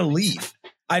 I'm just going to leave.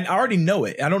 I already know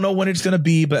it. I don't know when it's going to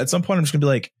be, but at some point I'm just going to be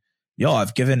like, yo,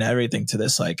 I've given everything to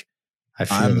this. Like, I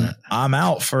feel that. I'm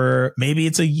out for maybe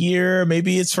it's a year,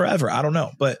 maybe it's forever. I don't know,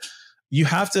 but you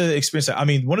have to experience that. I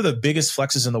mean, one of the biggest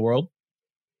flexes in the world,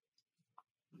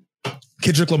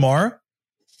 Kendrick Lamar,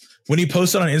 when he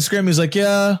posted on Instagram, he's like,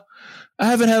 yeah, I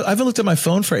haven't looked at my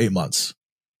phone for 8 months.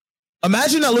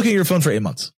 Imagine not looking at your phone for 8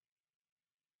 months.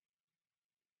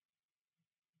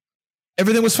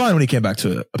 Everything was fine when he came back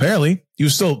to it. Apparently, he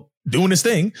was still doing his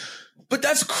thing. But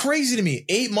that's crazy to me.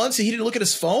 8 months and he didn't look at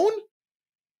his phone?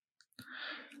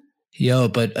 Yo,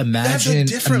 but imagine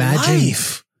that's a different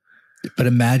life. But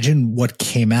imagine what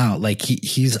came out. Like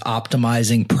he's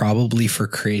optimizing probably for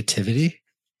creativity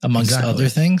amongst other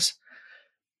things.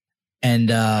 And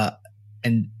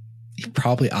he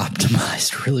probably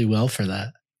optimized really well for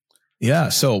that. Yeah.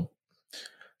 So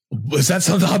was that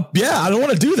something? I don't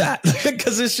want to do that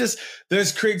because it's just,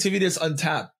 there's creativity that's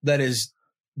untapped that is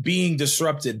being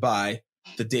disrupted by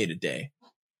the day to day.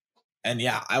 And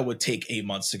yeah, I would take 8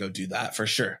 months to go do that for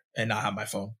sure and not have my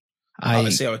phone.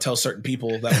 Obviously, I would tell certain people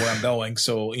that where I'm going.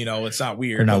 So, it's not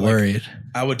weird. You're not worried.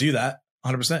 I would do that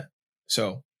 100%.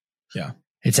 So, yeah.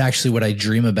 It's actually what I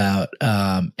dream about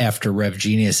after Rev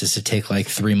Genius is to take like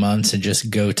 3 months and just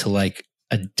go to like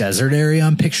a desert area.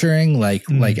 I'm picturing like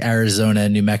Arizona,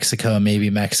 New Mexico, maybe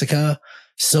Mexico,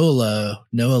 solo,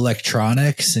 no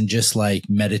electronics, and just like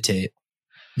meditate.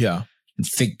 Yeah. And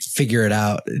figure it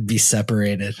out, be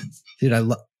separated. Dude,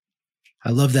 I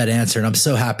love that answer. And I'm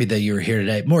so happy that you were here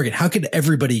today. Morgan, how could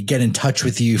everybody get in touch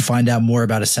with you, find out more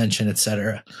about Ascension, et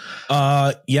cetera?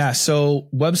 Yeah. So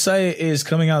website is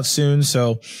coming out soon.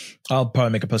 So I'll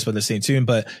probably make a post about this thing soon.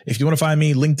 But if you want to find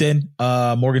me,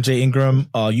 LinkedIn, Morgan J. Ingram,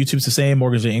 YouTube's the same,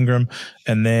 Morgan J. Ingram.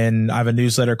 And then I have a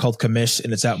newsletter called Commish,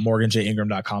 and it's at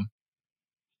morganjingram.com.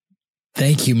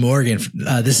 Thank you, Morgan.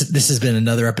 This has been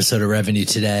another episode of Revenue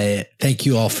Today. Thank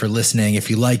you all for listening. If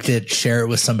you liked it, share it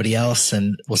with somebody else,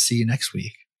 and we'll see you next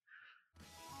week.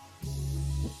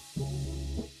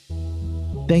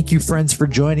 Thank you, friends, for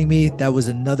joining me. That was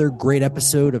another great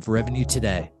episode of Revenue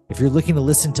Today. If you're looking to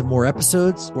listen to more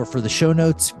episodes or for the show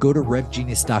notes, go to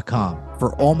revgenius.com.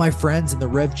 For all my friends in the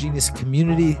Rev Genius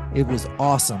community, it was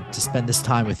awesome to spend this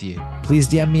time with you. Please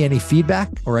DM me any feedback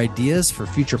or ideas for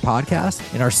future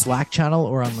podcasts in our Slack channel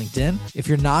or on LinkedIn. If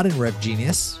you're not in Rev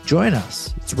Genius, join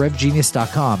us. It's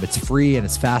revgenius.com. It's free and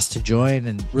it's fast to join,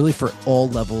 and really for all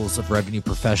levels of revenue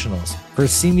professionals. For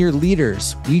senior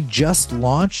leaders, we just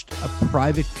launched a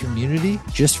private community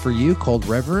just for you called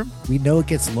Rev Room. We know it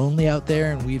gets lonely out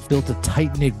there, and we've built a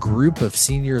tight-knit group of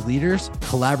senior leaders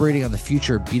collaborating on the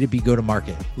future of B2B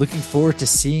go-to-market. Looking forward to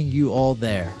seeing you all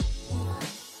there.